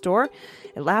go to the store.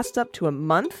 It lasts up to a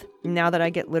month. Now that I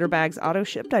get litter bags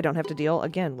auto-shipped, I don't have to deal,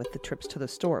 again, with the trips to the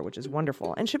store, which is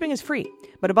wonderful. And shipping is free.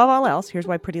 But above all else, here's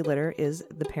why Pretty Litter is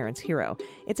the parent's hero.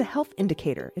 It's a health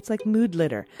indicator. It's like mood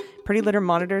litter. Pretty Litter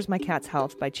monitors my cat's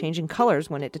health by changing colors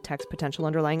when it detects potential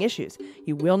underlying issues.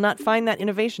 You will not find that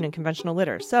innovation in conventional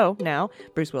litter. So now,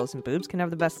 Bruce Willis and Boobs can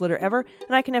have the best litter ever,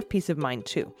 and I can have peace of mind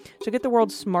too. So get the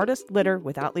world's smartest litter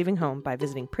without leaving home by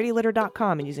visiting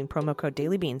prettylitter.com and using promo code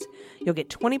DailyBeans. You'll get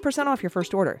 20% off your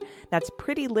first order. That's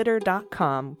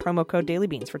prettylitter.com, promo code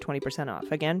DailyBeans for 20%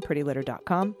 off. Again,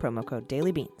 prettylitter.com, promo code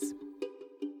DailyBeans.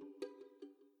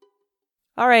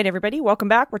 All right, everybody, welcome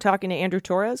back. We're talking to Andrew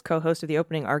Torrez, co-host of the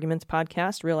Opening Arguments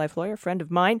podcast, real-life lawyer, friend of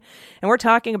mine, and we're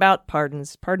talking about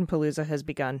pardons. Pardonpalooza has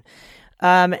begun.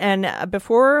 And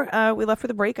before we left for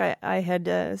the break, I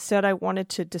had said I wanted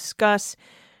to discuss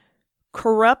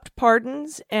corrupt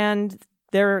pardons and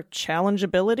their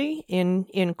challengeability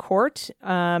in court.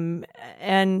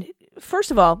 And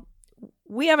first of all,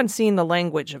 we haven't seen the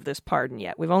language of this pardon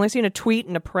yet. We've only seen a tweet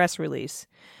and a press release.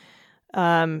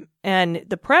 And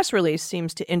the press release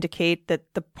seems to indicate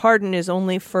that the pardon is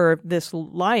only for this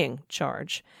lying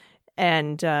charge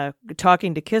and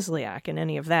talking to Kislyak and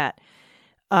any of that.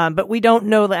 But we don't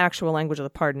know the actual language of the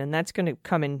pardon, and that's going to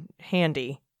come in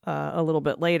handy a little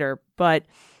bit later. But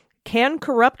can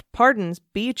corrupt pardons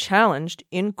be challenged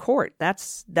in court?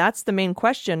 That's the main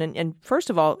question. And first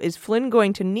of all, is Flynn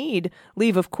going to need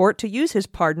leave of court to use his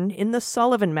pardon in the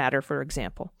Sullivan matter, for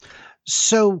example?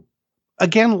 So,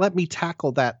 again, let me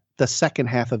tackle the second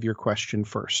half of your question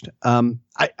first.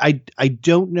 I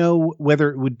don't know whether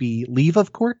it would be leave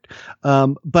of court,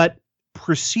 but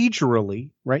procedurally,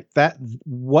 right, that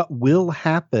what will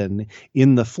happen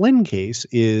in the Flynn case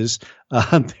is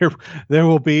there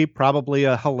will be probably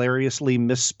a hilariously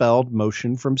misspelled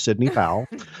motion from Sidney Powell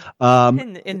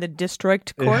in the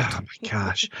district court. Oh my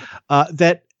gosh,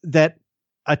 that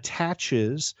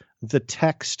attaches the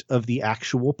text of the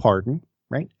actual pardon,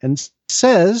 right, and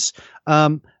says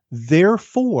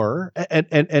therefore,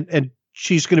 and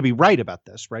she's going to be right about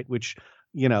this, right, which,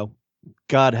 you know,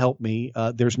 God help me,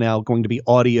 there's now going to be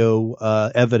audio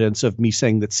evidence of me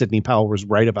saying that Sidney Powell was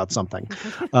right about something.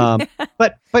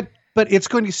 But it's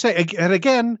going to say, and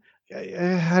again,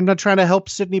 I'm not trying to help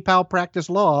Sidney Powell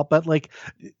practice law, but like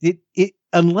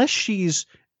unless she's,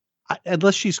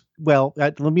 well,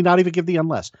 let me not even give the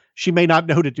unless. She may not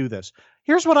know to do this.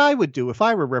 Here's what I would do if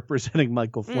I were representing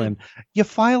Michael Flynn. You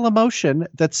file a motion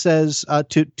that says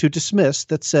to dismiss,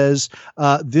 that says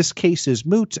this case is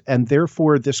moot and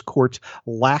therefore this court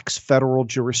lacks federal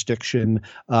jurisdiction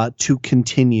to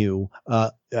continue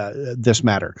this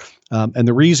matter. And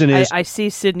the reason is I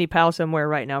see Sidney Powell somewhere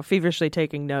right now feverishly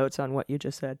taking notes on what you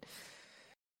just said.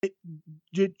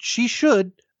 She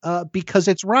should. Because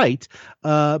it's right,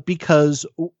 because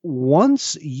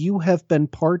once you have been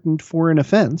pardoned for an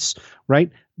offense,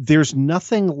 right, there's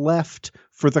nothing left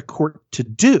for the court to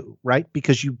do, right,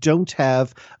 because you don't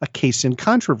have a case in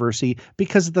controversy,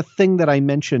 because the thing that I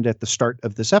mentioned at the start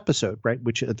of this episode, right,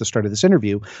 which at the start of this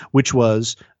interview, which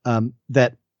was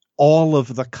that all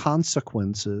of the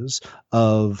consequences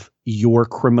of your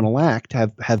criminal act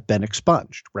have been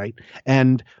expunged, right,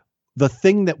 and the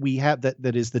thing that we have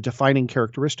that is the defining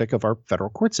characteristic of our federal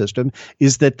court system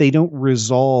is that they don't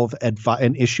resolve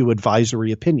and issue advisory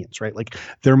opinions, right? Like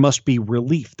there must be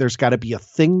relief. There's got to be a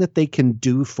thing that they can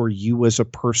do for you as a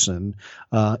person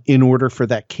in order for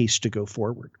that case to go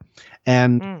forward.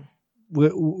 And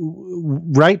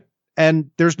right. And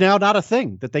there's now not a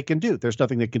thing that they can do. There's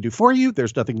nothing they can do for you.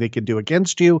 There's nothing they can do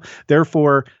against you.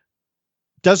 Therefore,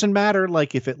 doesn't matter,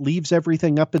 like if it leaves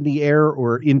everything up in the air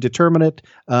or indeterminate,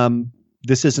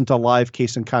 this isn't a live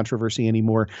case in controversy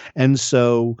anymore. And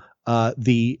so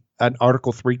an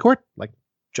Article III court, like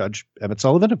Judge Emmett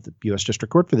Sullivan of the U.S.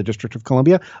 District Court for the District of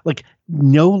Columbia, like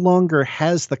no longer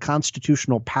has the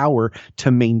constitutional power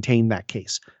to maintain that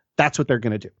case. That's what they're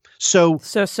going to do. So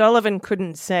Sullivan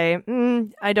couldn't say,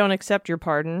 I don't accept your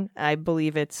pardon. I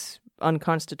believe it's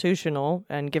unconstitutional,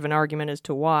 and give an argument as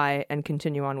to why and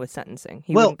continue on with sentencing.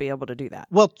 He wouldn't be able to do that.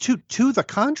 Well, to the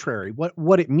contrary,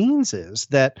 what it means is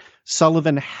that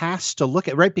Sullivan has to look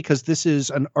at, right, because this is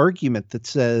an argument that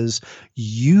says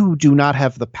you do not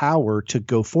have the power to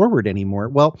go forward anymore.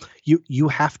 Well, you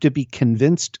have to be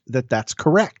convinced that that's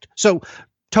correct. So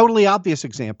totally obvious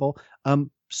example.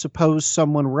 Suppose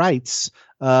someone writes,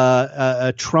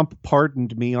 Trump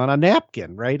pardoned me on a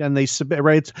napkin, right? And they submit,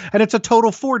 right? And it's a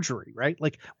total forgery, right?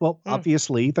 Like, well,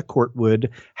 obviously the court would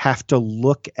have to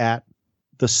look at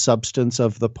the substance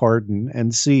of the pardon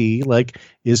and see, like,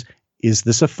 is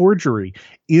this a forgery?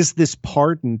 Is this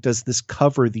pardon? Does this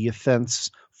cover the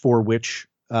offense for which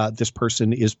this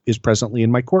person is presently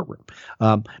in my courtroom?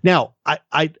 Now,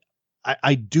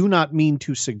 I do not mean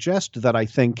to suggest that I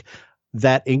think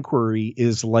that inquiry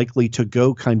is likely to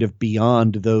go kind of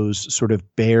beyond those sort of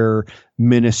bare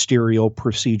ministerial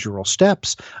procedural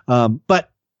steps. But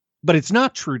it's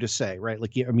not true to say, right?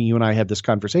 Like, I mean, you and I had this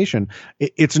conversation.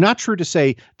 It's not true to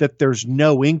say that there's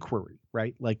no inquiry,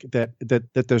 right? Like that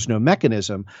there's no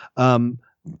mechanism.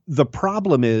 The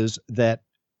problem is that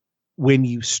when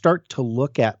you start to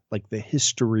look at like the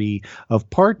history of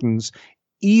pardons,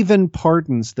 even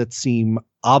pardons that seem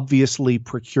obviously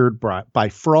procured by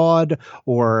fraud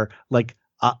or like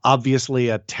obviously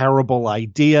a terrible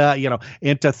idea,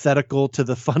 antithetical to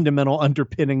the fundamental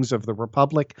underpinnings of the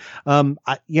republic.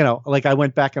 I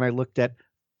went back and I looked at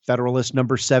Federalist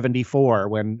number 74,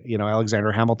 when,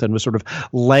 Alexander Hamilton was sort of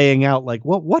laying out like,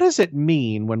 what does it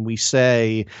mean when we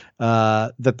say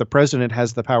that the president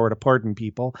has the power to pardon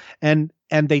people? And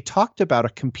they talked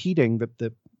about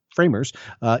the framers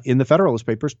in the Federalist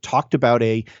Papers talked about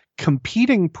a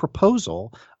competing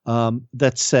proposal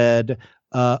that said,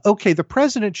 okay, the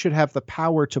president should have the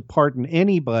power to pardon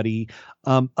anybody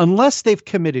unless they've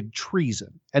committed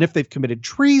treason. And if they've committed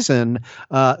treason,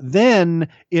 then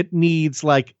it needs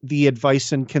like the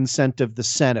advice and consent of the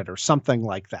Senate or something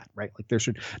like that, right? Like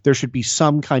there should be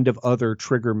some kind of other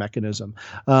trigger mechanism.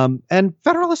 And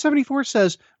Federalist 74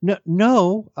 says,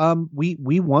 no,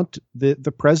 we want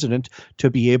the president to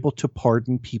be able to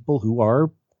pardon people who are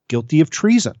guilty of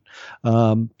treason.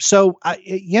 So,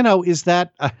 is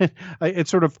that it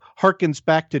sort of harkens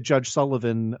back to Judge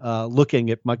Sullivan looking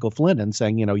at Michael Flynn and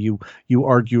saying, you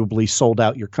arguably sold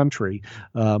out your country,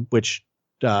 which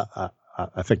I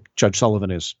think Judge Sullivan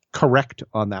is correct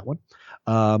on that one.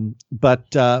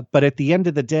 But at the end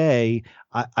of the day,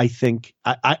 I think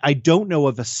I don't know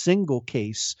of a single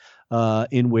case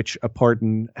in which a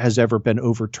pardon has ever been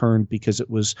overturned because it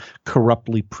was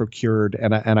corruptly procured,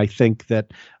 and I think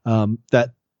that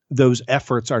that those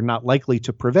efforts are not likely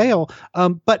to prevail.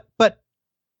 But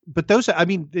those,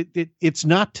 it's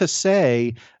not to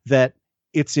say that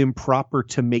it's improper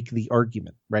to make the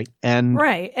argument, right? And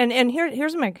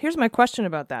here's my question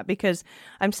about that, because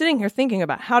I'm sitting here thinking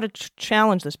about how to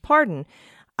challenge this pardon.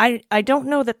 I don't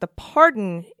know that the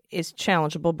pardon is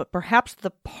challengeable, but perhaps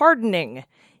the pardoning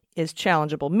is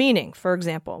challengeable. Meaning, for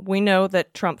example, we know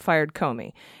that Trump fired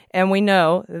Comey, and we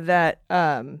know that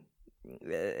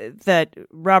that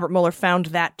Robert Mueller found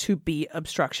that to be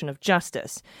obstruction of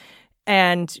justice.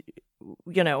 And,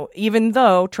 even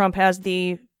though Trump has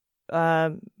the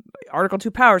Article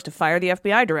 2 powers to fire the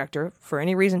FBI director for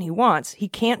any reason he wants, he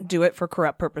can't do it for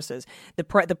corrupt purposes.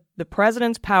 The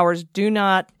president's powers do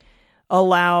not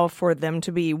allow for them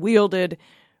to be wielded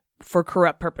for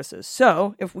corrupt purposes.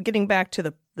 So, if we're getting back to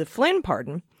the Flynn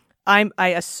pardon,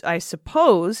 I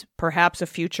suppose perhaps a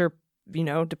future,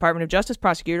 Department of Justice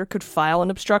prosecutor could file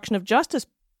an obstruction of justice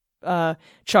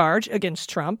charge against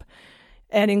Trump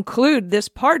and include this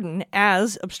pardon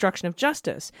as obstruction of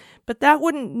justice. But that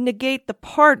wouldn't negate the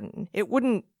pardon. It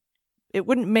wouldn't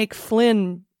make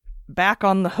Flynn back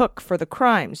on the hook for the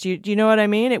crimes. Do you know what I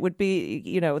mean? It would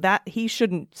be, that he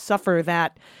shouldn't suffer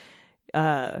that,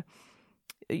 I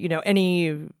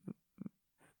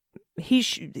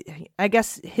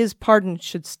guess his pardon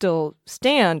should still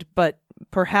stand, but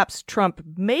perhaps Trump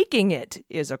making it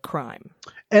is a crime.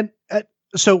 And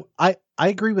so I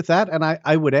agree with that. And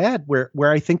I would add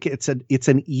where I think it's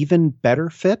an even better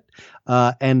fit.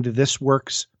 And this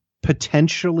works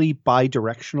potentially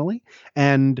bidirectionally.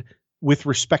 And with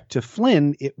respect to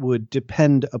Flynn, it would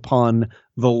depend upon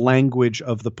the language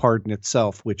of the pardon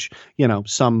itself, which,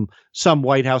 some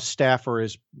White House staffer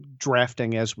is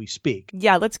drafting as we speak.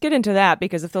 Yeah, let's get into that,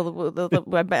 because if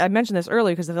I mentioned this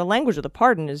earlier, because if the language of the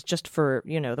pardon is just for,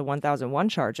 the 1001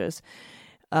 charges,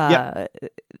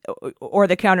 or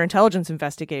the counterintelligence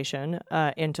investigation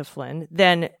into Flynn,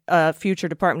 then a future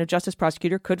Department of Justice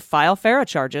prosecutor could file FARA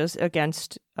charges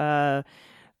against Flynn,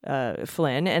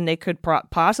 and they could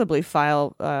possibly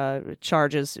file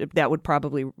charges that would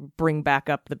probably bring back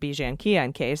up the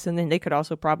Bijan-Kian case, and then they could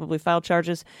also probably file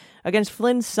charges against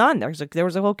Flynn's son. There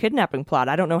was a whole kidnapping plot.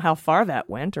 I don't know how far that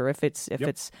went, or if it's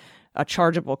a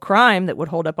chargeable crime that would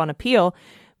hold up on appeal.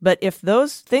 But if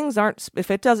those things aren't,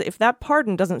 if that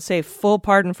pardon doesn't say full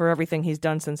pardon for everything he's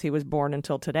done since he was born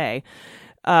until today,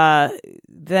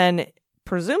 then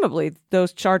presumably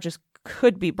those charges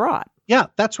could be brought. Yeah,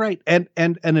 that's right. And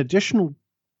an additional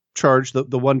charge,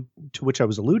 the one to which I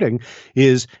was alluding,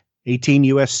 is 18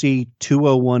 U.S.C.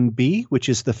 201B, which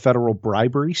is the federal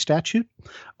bribery statute,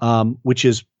 which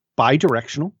is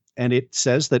bidirectional. And it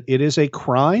says that it is a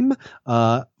crime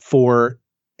for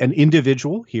an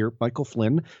individual, here, Michael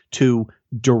Flynn, to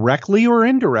directly or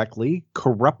indirectly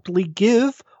corruptly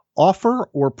give, offer,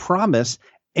 or promise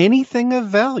anything of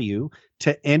value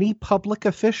to any public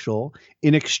official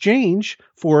in exchange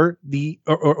for the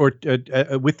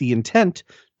with the intent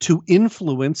to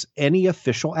influence any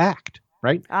official act.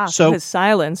 Right. So his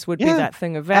silence would be that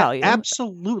thing of value.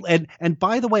 Absolutely. And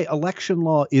by the way, election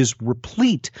law is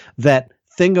replete that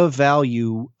thing of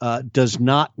value does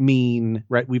not mean,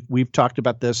 right? We've talked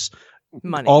about this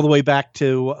money all the way back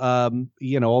to all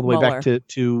the way back to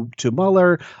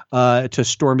Mueller, to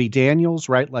Stormy Daniels,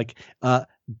 right? Like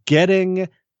getting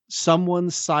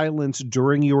someone's silence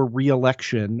during your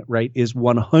reelection, right, is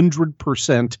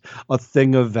 100% a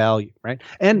thing of value, right?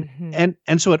 And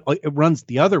so it runs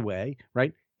the other way,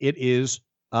 right? It is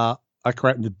a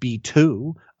crime. The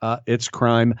B2, it's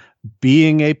crime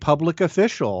being a public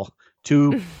official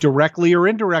to directly or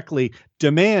indirectly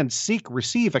demand, seek,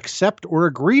 receive, accept, or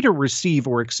agree to receive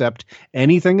or accept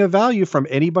anything of value from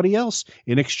anybody else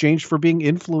in exchange for being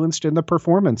influenced in the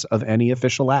performance of any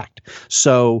official act.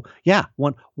 So, yeah,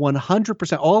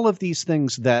 100%. All of these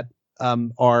things that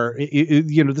are,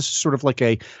 this is sort of like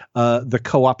the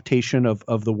co-optation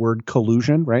of the word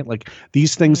collusion, right? Like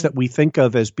these things that we think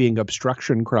of as being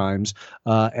obstruction crimes,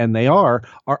 and they are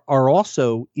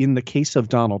also, in the case of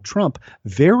Donald Trump,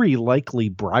 very likely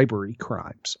bribery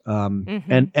crimes.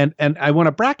 And I want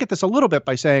to bracket this a little bit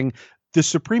by saying the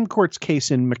Supreme Court's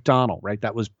case in McDonnell, right?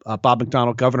 That was Bob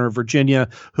McDonnell, governor of Virginia,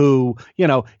 who,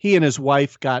 he and his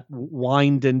wife got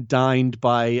wined and dined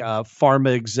by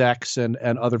pharma execs and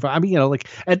other. I mean,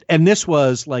 and this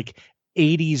was like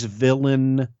 80s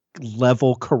villain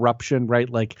level corruption, right?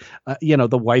 Like,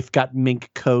 the wife got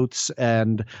mink coats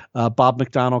and Bob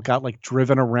McDonnell got like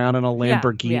driven around in a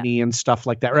Lamborghini and stuff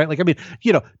like that, right? Like, I mean,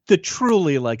 the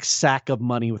truly like sack of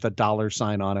money with a dollar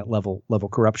sign on it level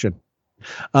corruption.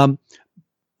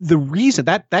 The reason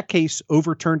that case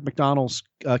overturned McDonnell's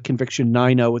conviction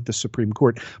 9-0 at the Supreme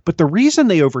Court, but the reason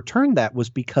they overturned that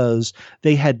was because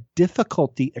they had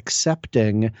difficulty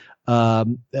accepting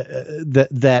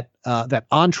that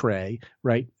entree,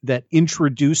 right? That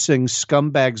introducing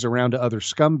scumbags around to other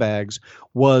scumbags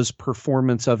was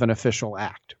performance of an official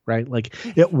act, right? Like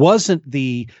it wasn't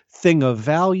the thing of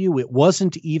value. It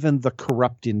wasn't even the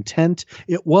corrupt intent.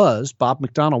 It was Bob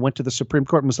McDonnell went to the Supreme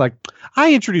Court and was like,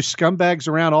 I introduce scumbags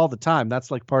around all the time.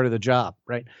 That's like part of the job,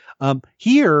 right?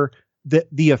 Here,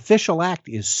 the official act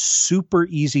is super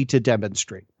easy to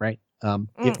demonstrate, right?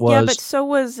 It was. Yeah, but so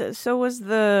was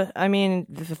the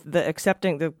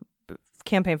accepting the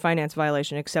campaign finance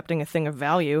violation, accepting a thing of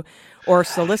value or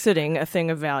soliciting a thing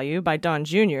of value by Don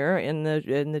Jr. in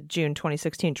the June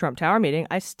 2016 Trump Tower meeting.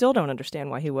 I still don't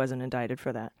understand why he wasn't indicted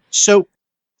for that. So,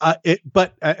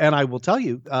 and I will tell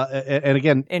you, and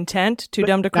again, intent too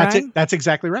dumb to crime. That's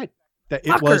exactly right. That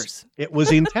it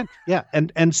was intent. Yeah.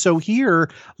 And so here,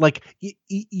 like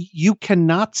you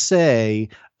cannot say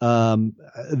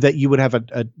that you would have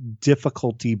a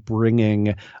difficulty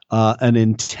bringing an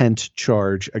intent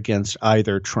charge against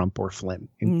either Trump or Flynn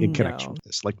in connection with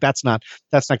this. Like that's not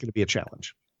going to be a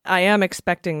challenge. I am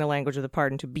expecting the language of the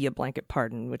pardon to be a blanket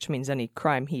pardon, which means any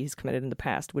crime he's committed in the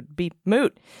past would be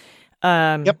moot.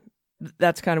 Yep.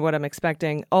 That's kind of what I'm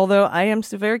expecting. Although I am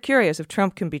still very curious if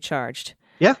Trump can be charged.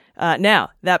 Yeah. Now,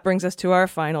 that brings us to our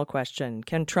final question.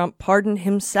 Can Trump pardon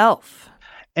himself?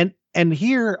 And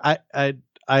here,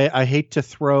 I hate to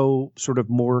throw sort of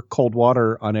more cold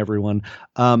water on everyone.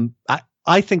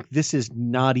 I think this is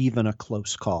not even a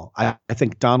close call. I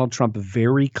think Donald Trump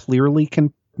very clearly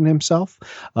can himself.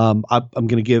 I'm going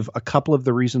to give a couple of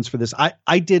the reasons for this.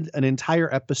 I did an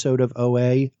entire episode of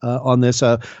OA on this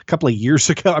a couple of years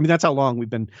ago. I mean, that's how long we've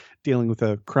been dealing with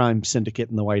a crime syndicate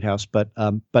in the White House. But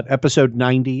episode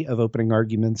 90 of Opening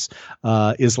Arguments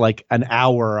is like an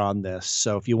hour on this.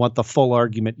 So if you want the full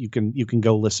argument, you can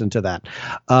go listen to that.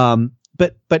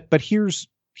 But here's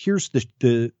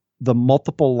the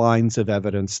multiple lines of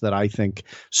evidence that I think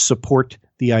support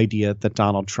the idea that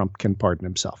Donald Trump can pardon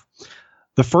himself.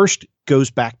 The first goes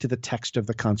back to the text of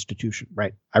the Constitution,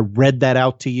 right? I read that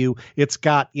out to you. It's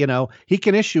got, he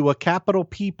can issue a capital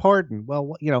P pardon.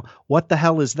 Well, what the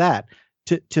hell is that?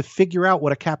 To figure out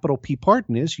what a capital P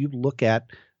pardon is, you look at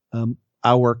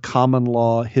our common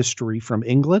law history from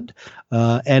England,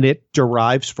 and it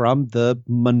derives from the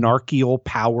monarchical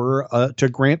power to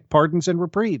grant pardons and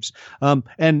reprieves.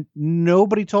 And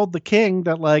nobody told the king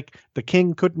that like the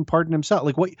king couldn't pardon himself.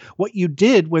 Like what you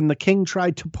did when the king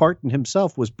tried to pardon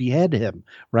himself was behead him,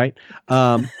 right?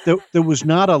 There was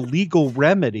not a legal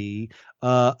remedy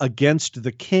against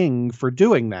the king for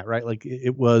doing that, right? Like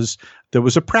there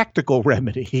was a practical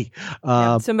remedy.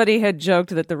 Somebody had joked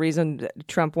that the reason that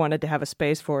Trump wanted to have a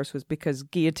space force was because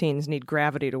guillotines need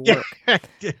gravity to work.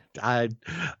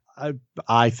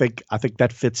 I think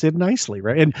that fits in nicely,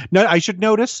 right? And no, I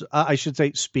should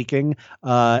say, speaking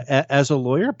as a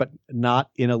lawyer, but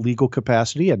not in a legal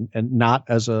capacity, and not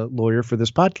as a lawyer for this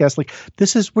podcast. Like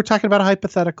we're talking about a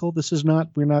hypothetical.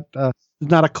 We're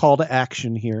not a call to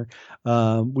action here.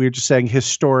 We're just saying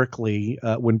historically,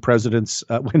 when presidents,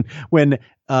 when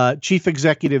chief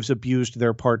executives abused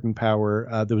their pardon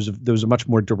power, there was a much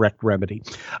more direct remedy.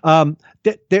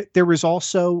 There is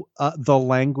also the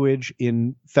language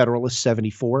in Federalist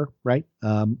 74, right?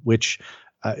 Which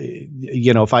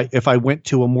if I went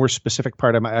to a more specific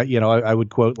part of my, I would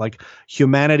quote like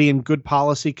humanity and good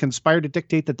policy conspire to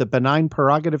dictate that the benign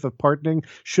prerogative of pardoning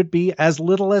should be as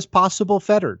little as possible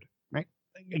fettered.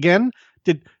 again,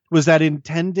 was that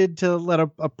intended to let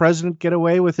a president get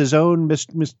away with his own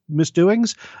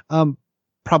misdoings?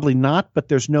 Probably not, but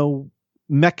there's no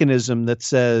mechanism that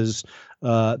says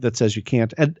you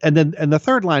can't. And then the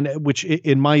third line, which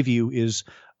in my view is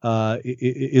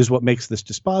what makes this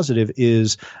dispositive,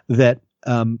 is that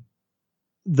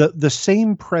the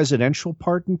same presidential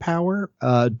pardon power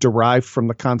derived from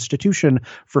the Constitution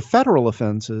for federal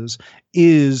offenses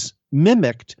is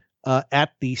mimicked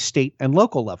at the state and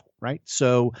local level, right?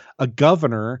 So a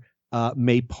governor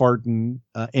may pardon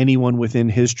anyone within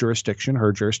his jurisdiction,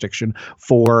 her jurisdiction,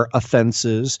 for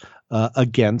offenses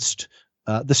against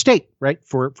the state, right?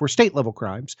 For state level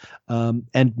crimes.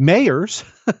 And mayors,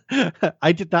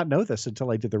 I did not know this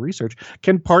until I did the research,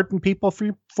 can pardon people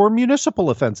for municipal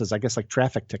offenses, I guess like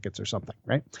traffic tickets or something,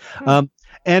 right?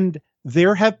 And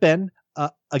there have been,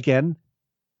 again,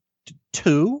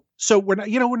 two. So we're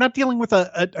not dealing with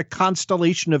a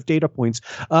constellation of data points,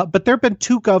 but there have been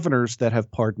two governors that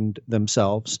have pardoned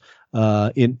themselves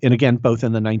in again, both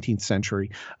in the 19th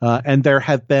century. And there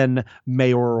have been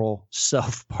mayoral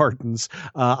self-pardons.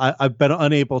 I've been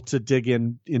unable to dig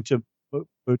into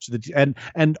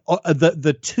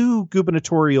the two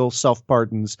gubernatorial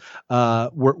self-pardons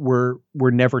were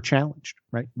never challenged,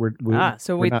 right?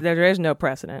 There is no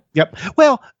precedent. Yep.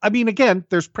 Well, I mean, again,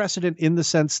 there's precedent in the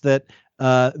sense that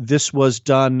this was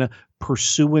done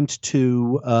pursuant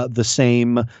to the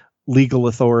same legal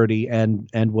authority and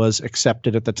was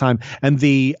accepted at the time. And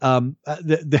the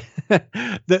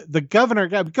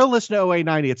governor, go listen to OA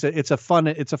 90. It's a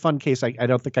fun case. I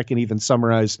don't think I can even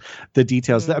summarize the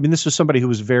details. I mean, this was somebody who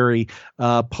was very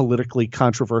politically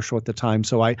controversial at the time.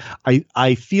 So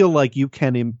I feel like you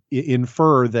can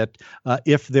infer that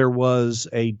if there was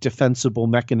a defensible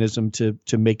mechanism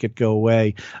to make it go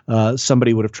away,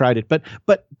 somebody would have tried it. But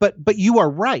you are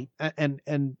right, and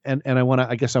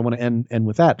I guess I want to end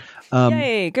with that.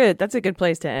 Yay, good. That's a good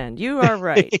place to end. You are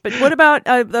right. But what about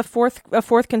a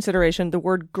fourth consideration, the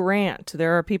word grant?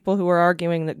 There are people who are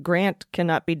arguing that grant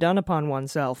cannot be done upon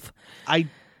oneself. I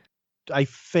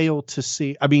fail to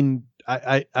see. I mean,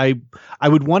 I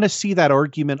would want to see that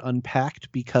argument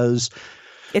unpacked because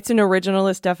it's an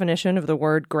originalist definition of the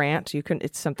word grant.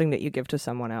 It's something that you give to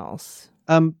someone else.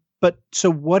 But so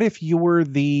what if you were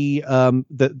the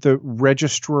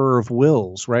registrar of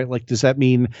wills, right? Like, does that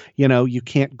mean, you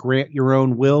can't grant your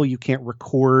own will? You can't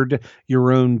record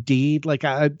your own deed? Like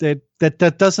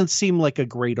that doesn't seem like a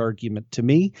great argument to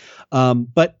me.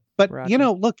 But Roger.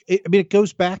 Look, it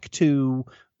goes back to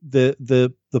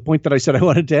the point that I said I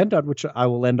wanted to end on, which I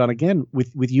will end on again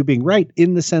with you being right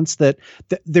in the sense that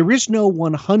there is no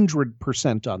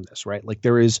 100% on this, right? Like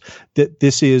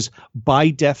this is by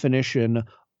definition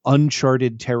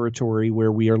uncharted territory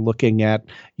where we are looking at,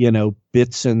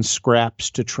 bits and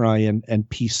scraps to try and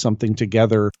piece something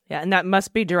together. Yeah. And that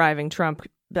must be driving Trump.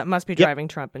 That must be driving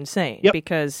Trump insane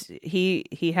because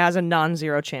he has a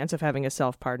non-zero chance of having a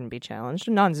self-pardon be challenged.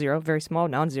 A non-zero, very small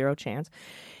non-zero chance.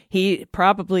 He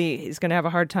probably is going to have a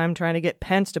hard time trying to get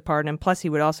Pence to pardon him. Plus, he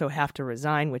would also have to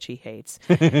resign, which he hates.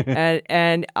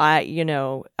 and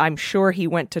I'm sure he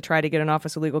went to try to get an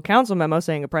Office of Legal Counsel memo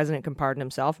saying a president can pardon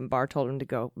himself, and Barr told him to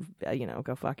go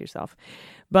fuck yourself.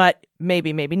 But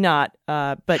maybe not.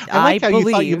 But I like how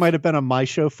you thought you might have been on my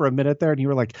show for a minute there, and you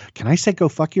were like, "Can I say go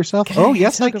fuck yourself?" Oh,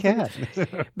 yes, I can.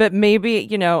 But maybe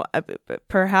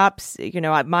perhaps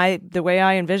the way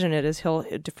I envision it is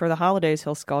for the holidays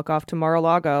he'll skulk off to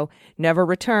Mar-a-Lago, never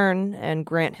return, and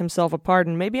grant himself a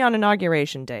pardon, maybe on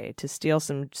Inauguration Day, to steal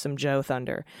some Joe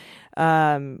thunder.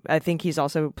 I think he's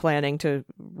also planning to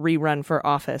rerun for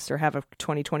office or have a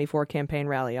 2024 campaign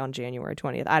rally on January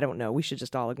 20th. I don't know. We should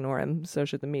just all ignore him. So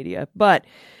should the media. But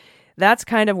that's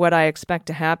kind of what I expect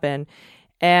to happen.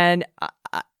 And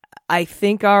I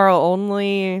think our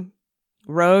only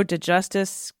road to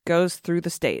justice goes through the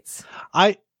states.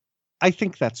 I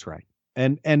think that's right.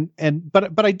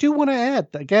 But I do want to add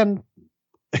again,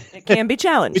 it can be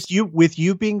challenged with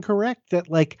you being correct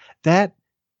that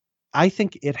I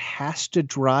think it has to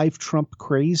drive Trump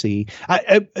crazy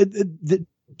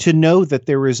to know that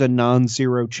there is a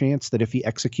non-zero chance that if he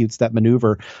executes that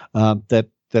maneuver, that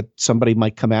somebody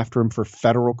might come after him for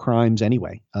federal crimes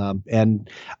anyway. And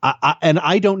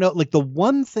I don't know, like the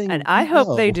one thing, and I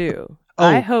hope they do.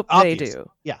 I hope obviously. They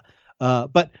do. Yeah.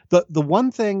 But the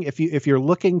one thing, if you're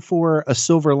looking for a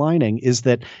silver lining, is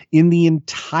that in the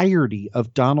entirety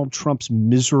of Donald Trump's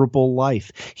miserable life,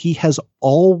 he has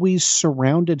always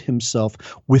surrounded himself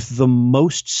with the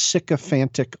most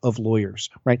sycophantic of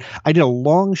lawyers. Right? I did a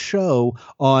long show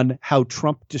on how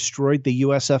Trump destroyed the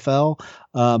USFL.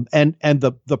 And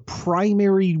the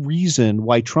primary reason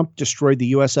why Trump destroyed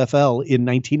the USFL in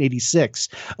 1986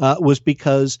 was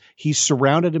because he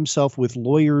surrounded himself with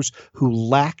lawyers who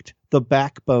lacked the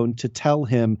backbone to tell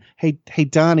him, hey,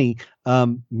 Donnie,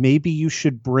 maybe you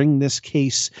should bring this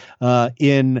case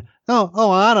in,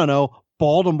 I don't know,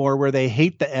 Baltimore, where they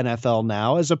hate the NFL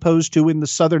now, as opposed to in the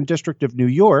Southern District of New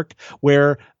York,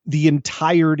 where the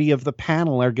entirety of the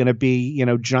panel are going to be,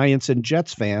 Giants and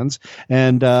Jets fans.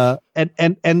 And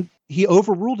he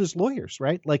overruled his lawyers,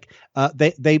 right? Like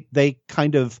they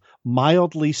kind of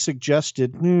mildly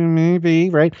suggested maybe,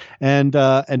 right? And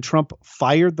Trump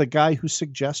fired the guy who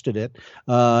suggested it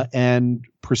and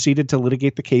proceeded to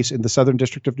litigate the case in the Southern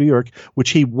District of New York, which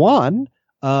he won.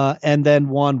 And then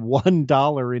won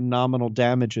 $1 in nominal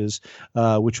damages,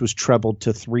 which was trebled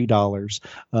to $3.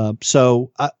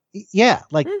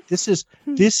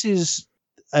 This is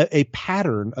a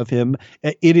pattern of him.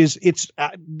 Here's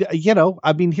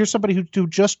somebody who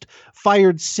just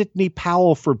fired Sidney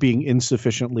Powell for being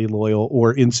insufficiently loyal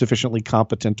or insufficiently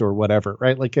competent or whatever,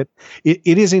 right? Like it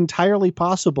is entirely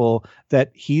possible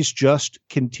that he's just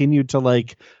continued to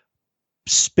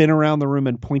spin around the room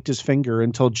and point his finger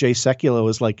until Jay Sekulow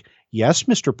is like, yes,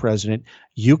 Mr. President,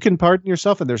 you can pardon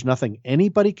yourself and there's nothing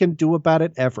anybody can do about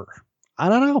it ever. I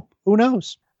don't know. Who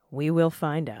knows? We will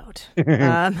find out.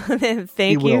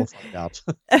 Thank you. Will find out.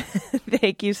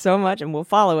 Thank you so much, and we'll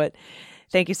follow it.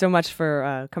 Thank you so much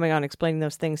for coming on and explaining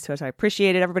those things to us. I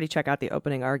appreciate it. Everybody check out the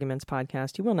Opening Arguments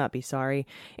podcast. You will not be sorry.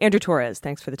 Andrew Torrez,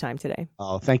 thanks for the time today.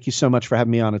 Oh, thank you so much for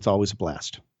having me on. It's always a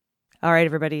blast. All right,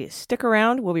 everybody, stick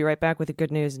around. We'll be right back with the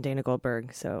good news and Dana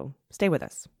Goldberg, so stay with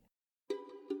us.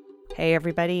 Hey,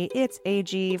 everybody, it's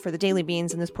AG for the Daily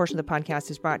Beans, and this portion of the podcast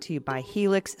is brought to you by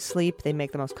Helix Sleep. They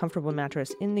make the most comfortable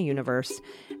mattress in the universe.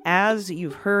 As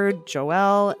you've heard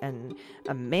Joelle and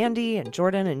Mandy and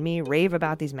Jordan and me rave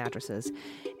about these mattresses.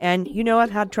 And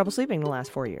I've had trouble sleeping the last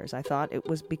 4 years. I thought it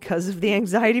was because of the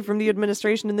anxiety from the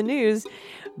administration and the news,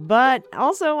 but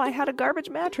also I had a garbage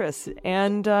mattress,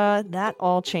 and that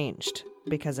all changed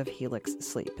because of Helix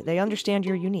Sleep. They understand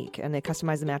you're unique, and they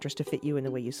customize the mattress to fit you in the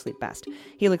way you sleep best.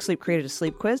 Helix Sleep created a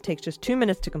sleep quiz, takes just 2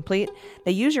 minutes to complete.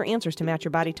 They use your answers to match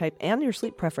your body type and your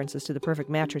sleep preferences to the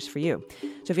perfect mattress for you.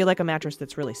 So if you like a mattress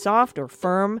that's really soft or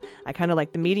firm, I kind of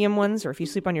like the medium ones, or if you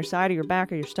sleep on your side or your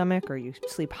back or your stomach, or you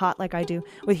sleep hot like I do,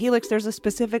 with Helix there's a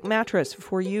specific mattress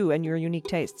for you and your unique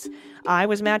tastes. I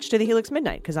was matched to the Helix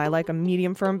Midnight because I like a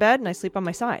medium firm bed and I sleep on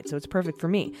my side, so it's perfect for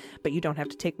me. But you don't have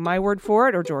to take my word for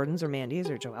it, or Jordan's or Mandy's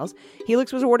or Joelle's.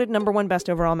 Helix was awarded #1 best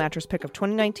overall mattress pick of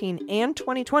 2019 and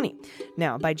 2020.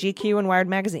 Now by GQ and Wired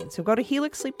Magazine. So go to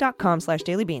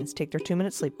helixsleep.com/dailybeans. Take their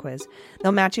 2-minute sleep quiz.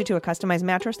 They'll match you to a customized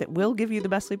mattress that will give you the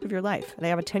best sleep of your life. They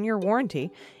have a 10-year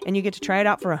warranty, and you get to try it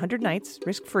out for 100 nights,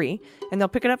 risk-free, and they'll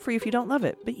pick it up for you if you don't love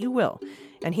it, but you will.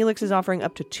 And Helix is offering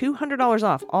up to $200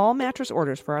 off all mattress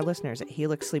orders for our listeners at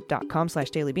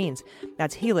helixsleep.com/dailybeans.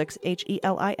 That's Helix,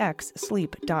 HELIX,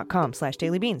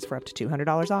 sleep.com/dailybeans for up to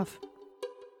 $200 off.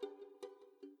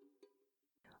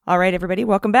 All right, everybody,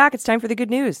 welcome back. It's time for the good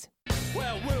news.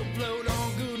 Well, we'll float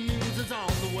on, good news is on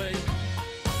the way.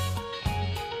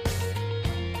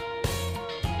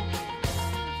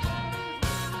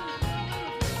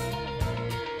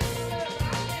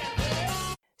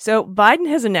 So Biden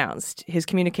has announced his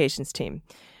communications team.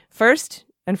 First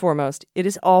and foremost, it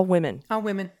is all women. All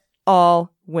women.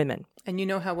 All women. And you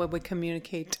know how well we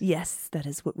communicate. Yes, that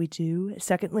is what we do.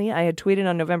 Secondly, I had tweeted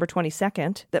on November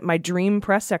 22nd that my dream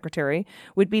press secretary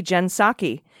would be Jen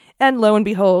Psaki. And lo and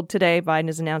behold, today Biden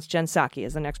has announced Jen Psaki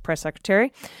as the next press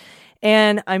secretary.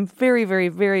 And I'm very, very,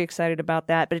 very excited about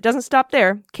that. But it doesn't stop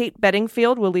there. Kate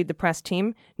Bedingfield will lead the press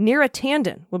team. Neera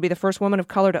Tanden will be the first woman of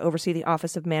color to oversee the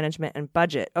Office of Management and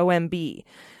Budget, OMB.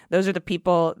 Those are the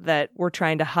people that were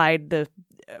trying to hide the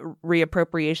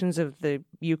reappropriations of the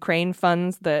Ukraine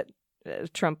funds that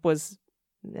Trump was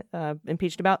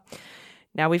impeached about.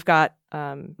 Now we've got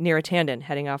Neera Tanden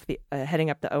heading up the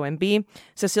OMB.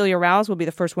 Cecilia Rouse will be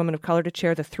the first woman of color to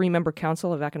chair the 3-member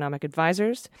Council of Economic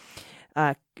Advisors.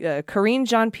 Karine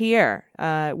Jean-Pierre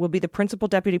will be the principal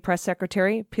deputy press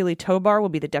secretary. Pili Tobar will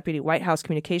be the deputy White House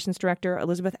communications director.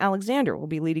 Elizabeth Alexander will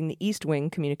be leading the East Wing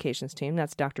communications team.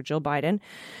 That's Dr. Jill Biden.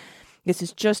 This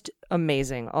is just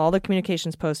amazing. All the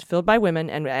communications posts filled by women.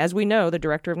 And as we know, the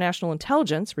director of national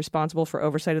intelligence, responsible for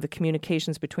oversight of the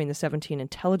communications between the 17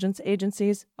 intelligence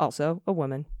agencies, also a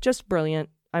woman. Just brilliant.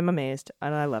 I'm amazed.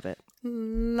 And I love it.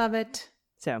 Love it.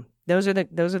 So those are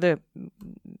the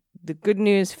good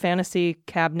news fantasy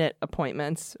cabinet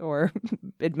appointments or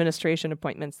administration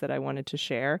appointments that I wanted to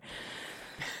share.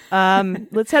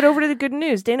 Let's head over to the good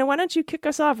news. Dana, why don't you kick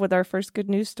us off with our first good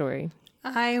news story?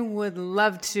 I would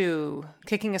love to.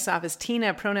 Kicking us off is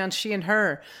Tina, pronouns she and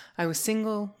her. I was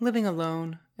single, living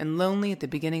alone, and lonely at the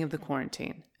beginning of the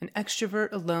quarantine. An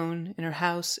extrovert alone in her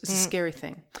house is a scary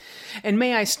thing. In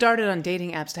May, I started on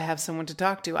dating apps to have someone to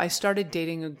talk to. I started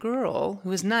dating a girl who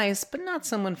was nice, but not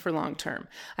someone for long term.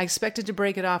 I expected to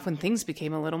break it off when things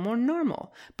became a little more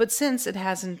normal. But since it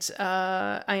hasn't,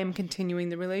 I am continuing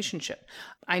the relationship.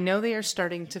 I know they are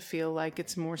starting to feel like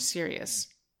it's more serious.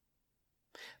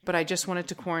 But I just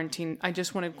wanted quarantine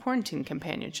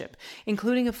companionship,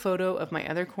 including a photo of my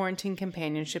other quarantine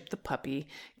companionship, the puppy,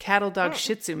 cattle dog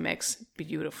Shih Tzu mix,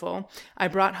 beautiful. I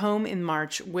brought home in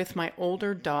March with my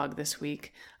older dog this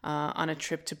week on a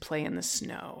trip to play in the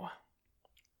snow.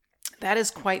 That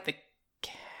is quite the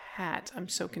cat. I'm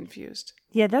so confused.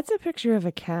 Yeah, that's a picture of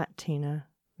a cat, Tina.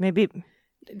 Maybe.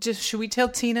 Should we tell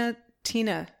Tina,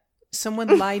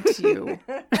 someone lied to you?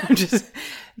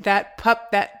 That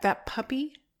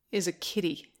puppy is a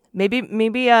kitty.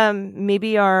 Maybe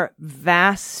our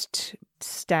vast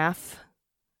staff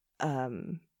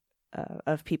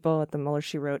of people at the Mueller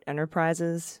She Wrote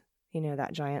Enterprises,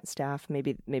 that giant staff,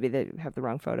 maybe they have the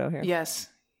wrong photo here. Yes,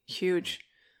 huge.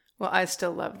 Well, I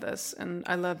still love this, and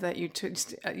I love that you took.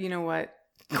 You know what?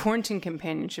 Quarantine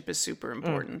companionship is super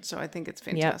important, so I think it's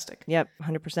fantastic. Yep,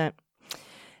 100%.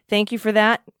 Thank you for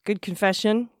that. Good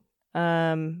confession.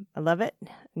 I love it.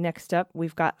 Next up,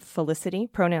 we've got Felicity,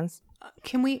 pronouns.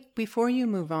 Can we, before you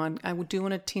move on, I do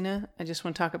want to, Tina, I just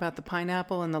want to talk about the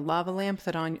pineapple and the lava lamp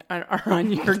that are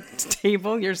on your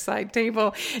table, your side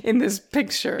table in this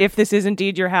picture. If this is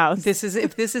indeed your house.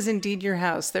 If this is indeed your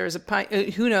house, there's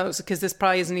a who knows, because this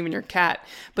probably isn't even your cat,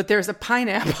 but there's a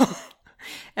pineapple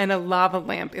and a lava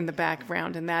lamp in the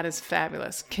background, and that is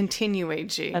fabulous. Continue,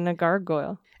 AG. And a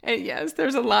gargoyle. And yes,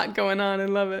 there's a lot going on. I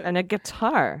love it. And a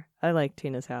guitar. I like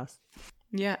Tina's house.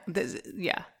 Yeah.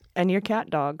 Yeah. And your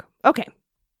cat dog. Okay.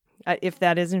 If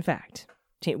that is in fact.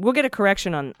 We'll get a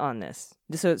correction on this.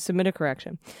 So submit a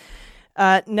correction.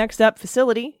 Next up,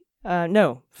 facility.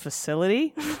 No,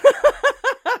 facility.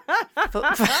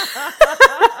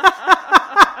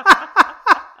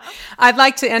 I'd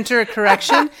like to enter a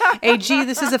correction. AG,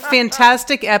 this is a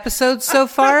fantastic episode so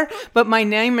far, but my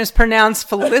name is pronounced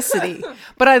Felicity.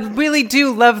 But I really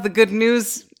do love the good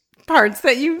news parts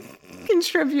that you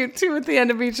contribute to at the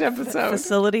end of each episode.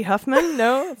 Facility Huffman?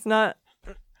 No, it's not.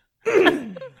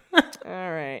 All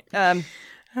right.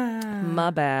 My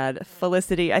bad.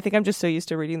 Felicity. I think I'm just so used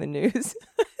to reading the news.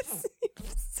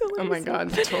 Oh my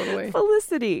God, totally.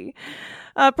 Felicity.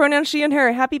 Pronoun she and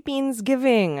her. Happy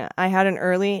Beansgiving. I had an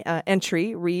early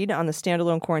entry read on the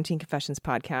Standalone Quarantine Confessions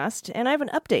podcast, and I have an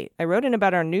update. I wrote in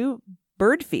about our new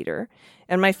bird feeder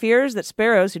and my fears that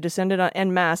sparrows who descended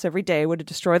en masse every day would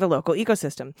destroy the local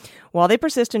ecosystem. While they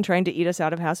persist in trying to eat us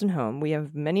out of house and home, we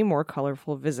have many more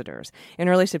colorful visitors. In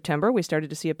early September, we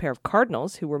started to see a pair of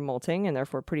cardinals who were molting and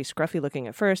therefore pretty scruffy looking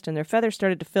at first, and their feathers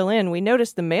started to fill in. We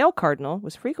noticed the male cardinal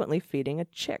was frequently feeding a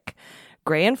chick.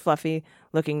 Gray and fluffy,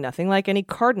 looking nothing like any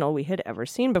cardinal we had ever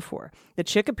seen before. The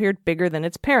chick appeared bigger than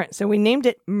its parent, so we named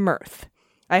it Mirth.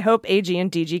 I hope AG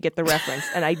and DG get the reference,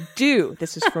 and I do.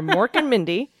 This is from Mork and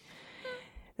Mindy.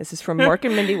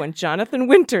 When Jonathan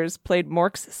Winters played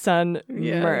Mork's son,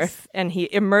 Mirth, and he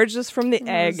emerges from the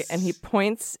egg, and he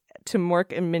points to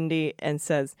Mork and Mindy and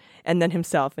says, and then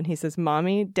himself, and he says,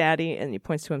 "Mommy, Daddy," and he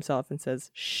points to himself and says,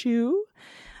 "Shoo."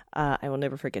 I will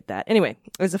never forget that. Anyway,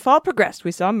 as the fall progressed,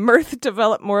 we saw Mirth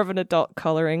develop more of an adult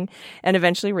coloring and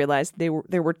eventually realized there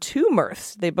were two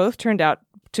Mirths. They both turned out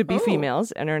to be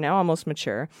females and are now almost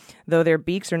mature. Though their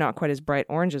beaks are not quite as bright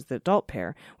orange as the adult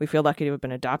pair, we feel lucky to have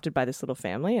been adopted by this little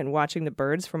family, and watching the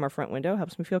birds from our front window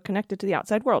helps me feel connected to the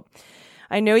outside world.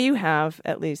 I know you have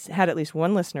had at least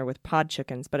one listener with pod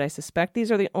chickens, but I suspect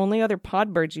these are the only other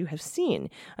pod birds you have seen.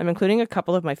 I'm including a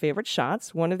couple of my favorite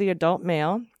shots, one of the adult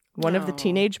male, one of the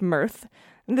teenage Mirth.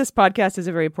 This podcast is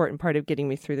a very important part of getting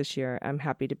me through this year. I'm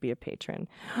happy to be a patron.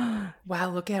 Wow,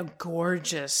 look how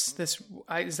gorgeous this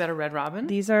is. That a red robin?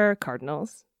 These are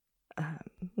cardinals.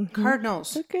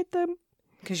 Cardinals. Look at them.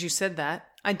 Because you said that.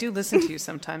 I do listen to you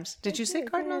sometimes. Did you say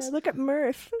cardinals? Look at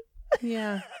Mirth.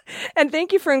 Yeah. And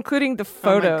thank you for including the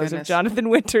photos of Jonathan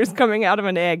Winters coming out of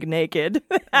an egg naked.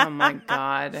 Oh my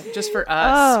God. Just for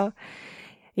us. Oh.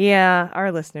 Yeah,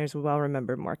 our listeners will well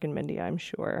remember Mark and Mindy, I'm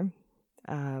sure.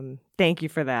 Thank you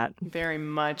for that. Very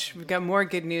much. We've got more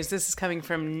good news. This is coming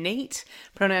from Nate,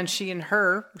 pronoun she and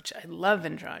her, which I love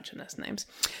androgynous names.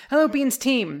 Hello, Beans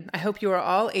team. I hope you are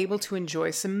all able to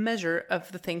enjoy some measure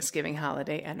of the Thanksgiving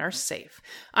holiday and are safe.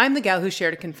 I'm the gal who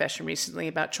shared a confession recently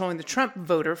about trolling the Trump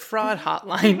voter fraud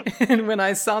hotline. And when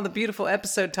I saw the beautiful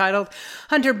episode titled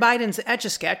Hunter Biden's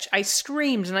Etch-a-Sketch, I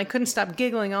screamed and I couldn't stop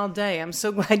giggling all day. I'm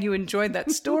so glad you enjoyed that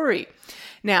story.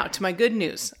 Now, to my good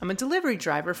news. I'm a delivery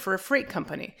driver for a freight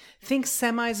company. Think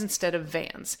semis instead of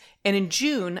vans. And in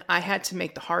June, I had to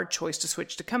make the hard choice to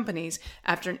switch to companies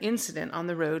after an incident on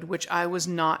the road, which I was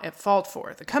not at fault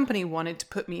for. The company wanted to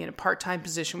put me in a part-time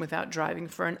position without driving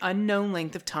for an unknown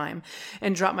length of time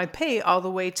and drop my pay all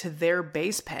the way to their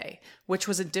base pay, which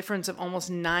was a difference of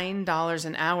almost $9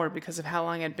 an hour because of how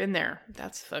long I'd been there.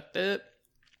 That's fucked up.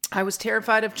 I was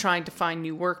terrified of trying to find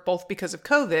new work, both because of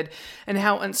COVID and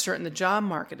how uncertain the job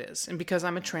market is, and because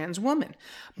I'm a trans woman.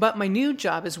 But my new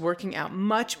job is working out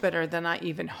much better than I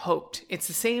even hoped. It's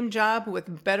the same job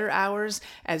with better hours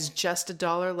as just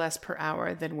 $1 less per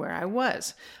hour than where I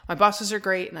was. My bosses are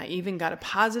great, and I even got a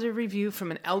positive review from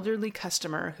an elderly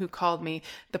customer who called me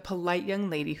the polite young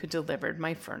lady who delivered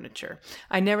my furniture.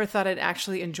 I never thought I'd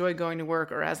actually enjoy going to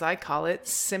work, or as I call it,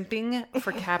 simping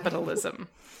for capitalism.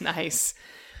 Nice.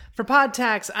 For pod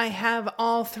tax, I have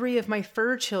all 3 of my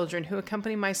fur children who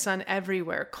accompany my son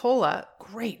everywhere. Cola,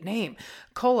 great name.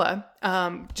 Cola,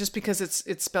 just because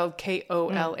it's spelled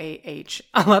Kolah.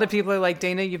 A lot of people are like,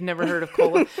 Dana, you've never heard of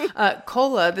Cola.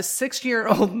 Cola, the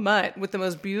 6-year-old mutt with the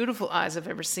most beautiful eyes I've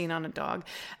ever seen on a dog.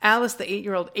 Alice, the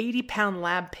 8-year-old 80-pound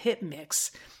lab pit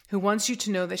mix, who wants you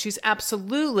to know that she's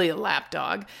absolutely a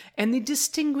lapdog, and the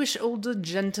distinguished older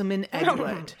gentleman,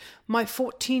 Edward, my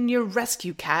 14-year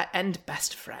rescue cat and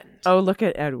best friend. Oh, look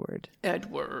at Edward.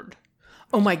 Edward.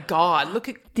 Oh my God, look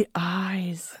at The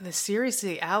eyes.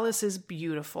 seriously, Alice is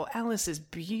beautiful. Alice is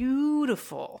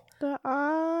beautiful. The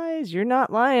eyes. You're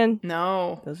not lying.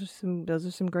 No. Those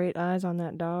are some great eyes on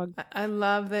that dog. I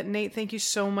love that, Nate. Thank you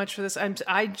so much for this.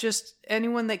 I just,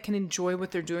 anyone that can enjoy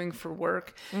what they're doing for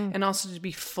work and also to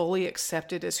be fully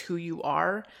accepted as who you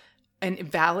are and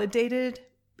validated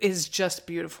is just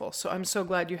beautiful. So I'm so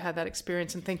glad you had that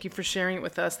experience, and thank you for sharing it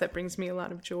with us. That brings me a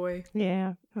lot of joy.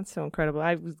 Yeah, that's so incredible.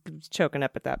 I was choking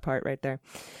up at that part right there.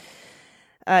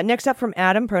 Next up from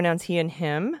Adam, pronouns he and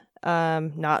him.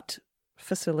 Not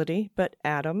facility, but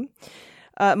Adam.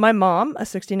 My mom, a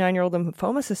 69-year-old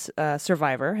lymphoma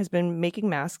survivor, has been making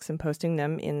masks and posting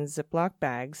them in Ziploc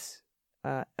bags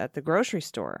at the grocery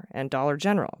store and Dollar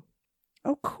General.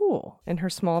 Oh, cool. In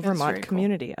her small Vermont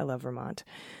community. Cool. I love Vermont.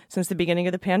 Since the beginning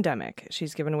of the pandemic,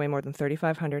 she's given away more than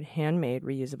 3,500 handmade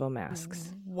reusable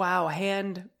masks. Wow,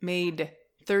 handmade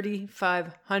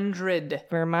 3,500.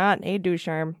 Vermont, a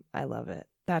Ducharme. I love it.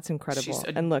 That's incredible. She's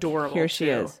and look, here she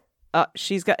too. is.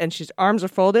 She's arms are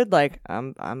folded like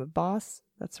I'm a boss.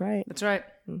 That's right. That's right.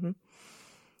 Mm-hmm.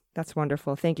 That's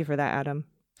wonderful. Thank you for that, Adam.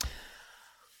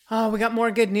 Oh, we got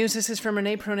more good news. This is from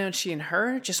Renee, pronoun she and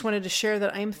her. Just wanted to share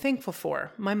that I am thankful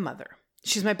for my mother.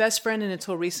 She's my best friend and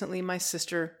until recently my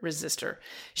sister resistor.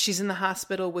 She's in the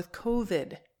hospital with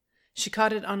COVID. She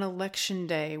caught it on election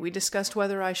day. We discussed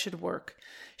whether I should work.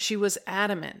 She was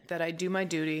adamant that I do my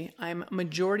duty. I'm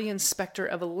majority inspector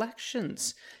of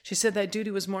elections. She said that duty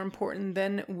was more important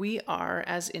than we are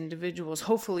as individuals.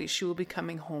 Hopefully she will be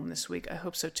coming home this week. I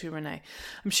hope so too, Renee.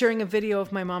 I'm sharing a video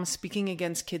of my mom speaking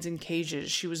against kids in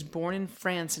cages. She was born in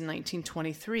France in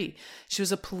 1923. She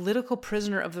was a political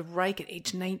prisoner of the Reich at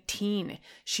age 19.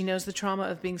 She knows the trauma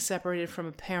of being separated from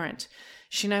a parent.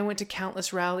 She and I went to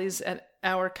countless rallies at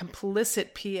our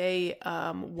complicit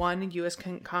PA, U.S.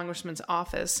 Congressman's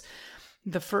office.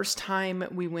 The first time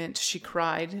we went, she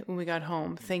cried when we got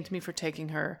home, thanked me for taking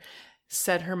her,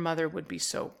 said her mother would be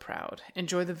so proud.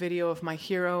 Enjoy the video of my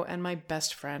hero and my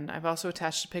best friend. I've also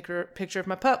attached a picture of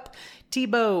my pup,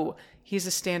 Tebow. He's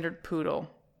a standard poodle,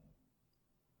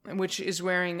 which is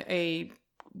wearing a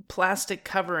plastic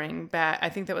covering bag. I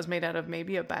think that was made out of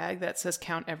maybe a bag that says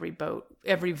count every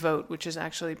vote, which is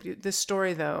actually this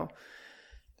story though.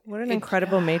 What an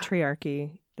incredible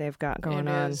matriarchy they've got going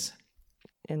on is.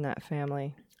 In that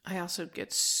family. I also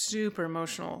get super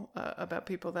emotional about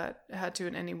people that had to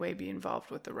in any way be involved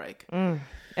with the Reich. And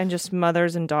just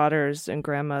mothers and daughters and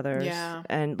grandmothers. Yeah.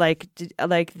 And like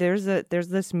there's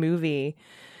this movie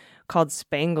called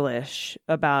Spanglish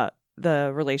about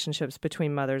the relationships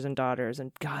between mothers and daughters,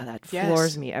 and God, that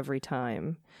floors me every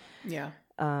time. Yeah.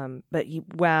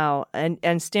 Wow.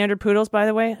 And standard poodles, by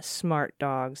the way, smart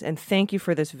dogs. And thank you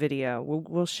for this video.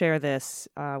 We'll share this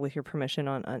with your permission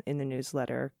on in the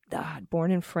newsletter. God,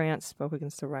 born in France, spoke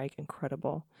against the Reich.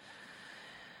 Incredible.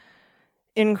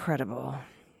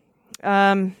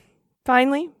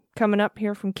 Finally, coming up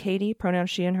here from Katie, pronouns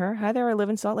she and her. Hi there, I live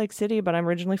in Salt Lake City, but I'm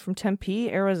originally from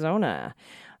Tempe, Arizona.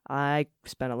 I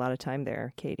spent a lot of time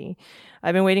there, Katie.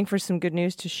 I've been waiting for some good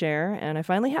news to share, and I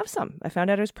finally have some. I found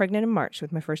out I was pregnant in March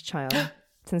with my first child.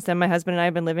 Since then, my husband and I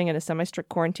have been living in a semi-strict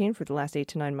quarantine for the last 8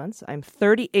 to 9 months. I'm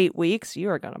 38 weeks. You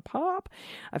are going to pop.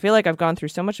 I feel like I've gone through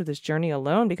so much of this journey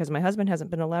alone because my husband hasn't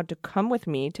been allowed to come with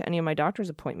me to any of my doctor's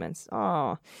appointments.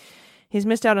 Oh, he's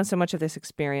missed out on so much of this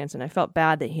experience, and I felt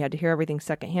bad that he had to hear everything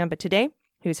secondhand. But today,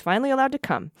 he was finally allowed to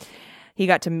come. He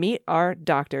got to meet our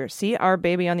doctor, see our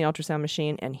baby on the ultrasound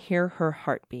machine, and hear her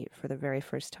heartbeat for the very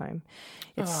first time.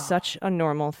 It's such a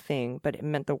normal thing, but it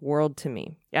meant the world to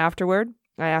me. Afterward,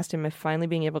 I asked him if finally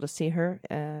being able to see her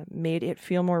made it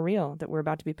feel more real that we're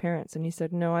about to be parents. And he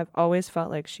said, no, I've always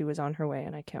felt like she was on her way,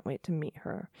 and I can't wait to meet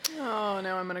her. Oh,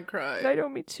 now I'm going to cry. I know,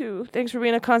 me too. Thanks for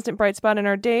being a constant bright spot in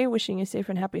our day. Wishing you safe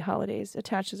and happy holidays.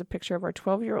 Attached is a picture of our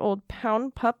 12-year-old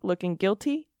pound pup looking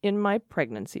guilty in my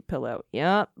pregnancy pillow.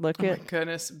 Yep, look at. Oh, my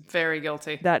goodness. Very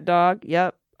guilty. That dog.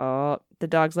 Yep. Oh, the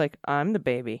dog's like, I'm the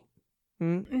baby.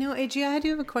 No, AG, I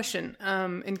do have a question.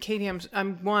 And Katie,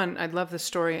 I love the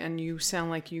story, and you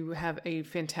sound like you have a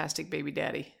fantastic baby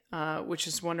daddy, which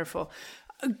is wonderful.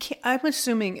 I'm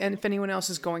assuming, and if anyone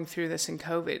else is going through this in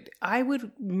COVID, I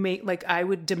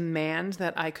would demand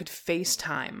that I could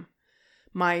FaceTime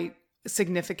my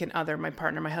significant other, my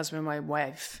partner, my husband, my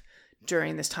wife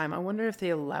during this time. I wonder if they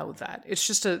allow that. It's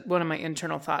just one of my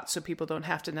internal thoughts, so people don't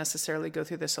have to necessarily go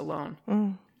through this alone.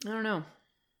 I don't know.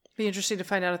 Be interesting to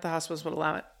find out if the hospitals would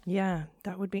allow it. Yeah,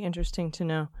 that would be interesting to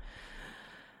know.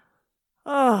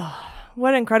 Oh,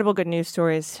 what incredible good news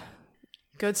stories.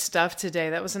 Good stuff today.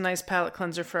 That was a nice palate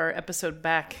cleanser for our episode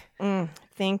back.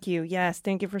 Thank you. Yes,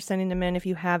 thank you for sending them in. If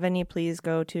you have any, please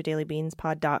go to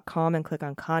dailybeanspod.com and click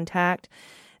on contact.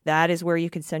 That is where you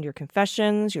can send your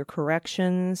confessions, your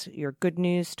corrections, your good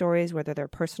news stories, whether they're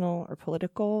personal or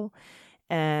political.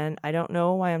 And I don't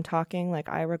know why I'm talking like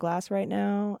Ira Glass right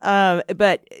now.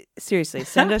 But seriously,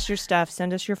 send us your stuff.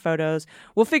 Send us your photos.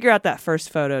 We'll figure out that first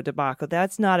photo debacle.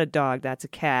 That's not a dog. That's a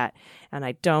cat. And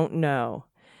I don't know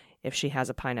if she has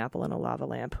a pineapple and a lava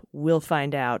lamp. We'll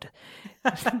find out.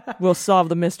 We'll solve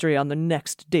the mystery on the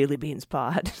next Daily Beans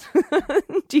pod.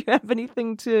 Do you have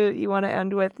anything you want to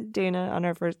end with, Dana, on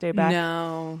our first day back?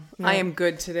 No, I am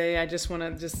good today. I just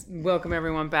want to welcome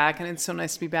everyone back. And it's so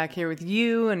nice to be back here with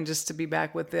you and just to be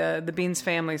back with the Beans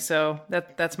family. So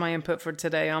that's my input for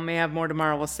today. I may have more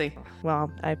tomorrow. We'll see.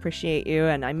 Well, I appreciate you,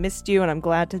 and I missed you, and I'm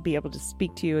glad to be able to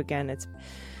speak to you again.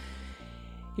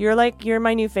 You're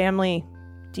my new family,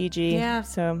 DG. Yeah,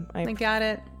 so I got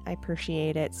it. I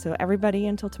appreciate it. So everybody,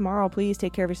 until tomorrow, please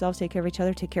take care of yourselves, take care of each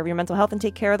other, take care of your mental health, and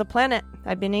take care of the planet.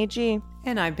 I've been AG.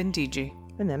 And I've been DG.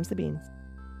 And them's the Beans.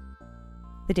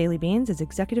 The Daily Beans is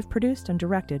executive produced and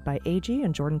directed by AG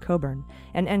and Jordan Coburn,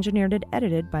 and engineered and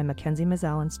edited by Mackenzie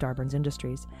Mazzell and Starburns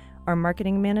Industries. Our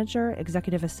marketing manager,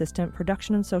 executive assistant,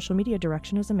 production and social media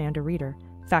direction is Amanda Reeder.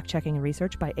 Fact-checking and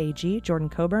research by AG, Jordan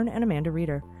Coburn, and Amanda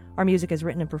Reeder. Our music is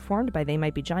written and performed by They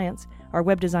Might Be Giants. Our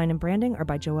web design and branding are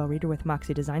by Joelle Reeder with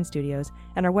Moxie Design Studios,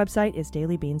 and our website is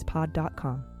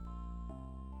dailybeanspod.com.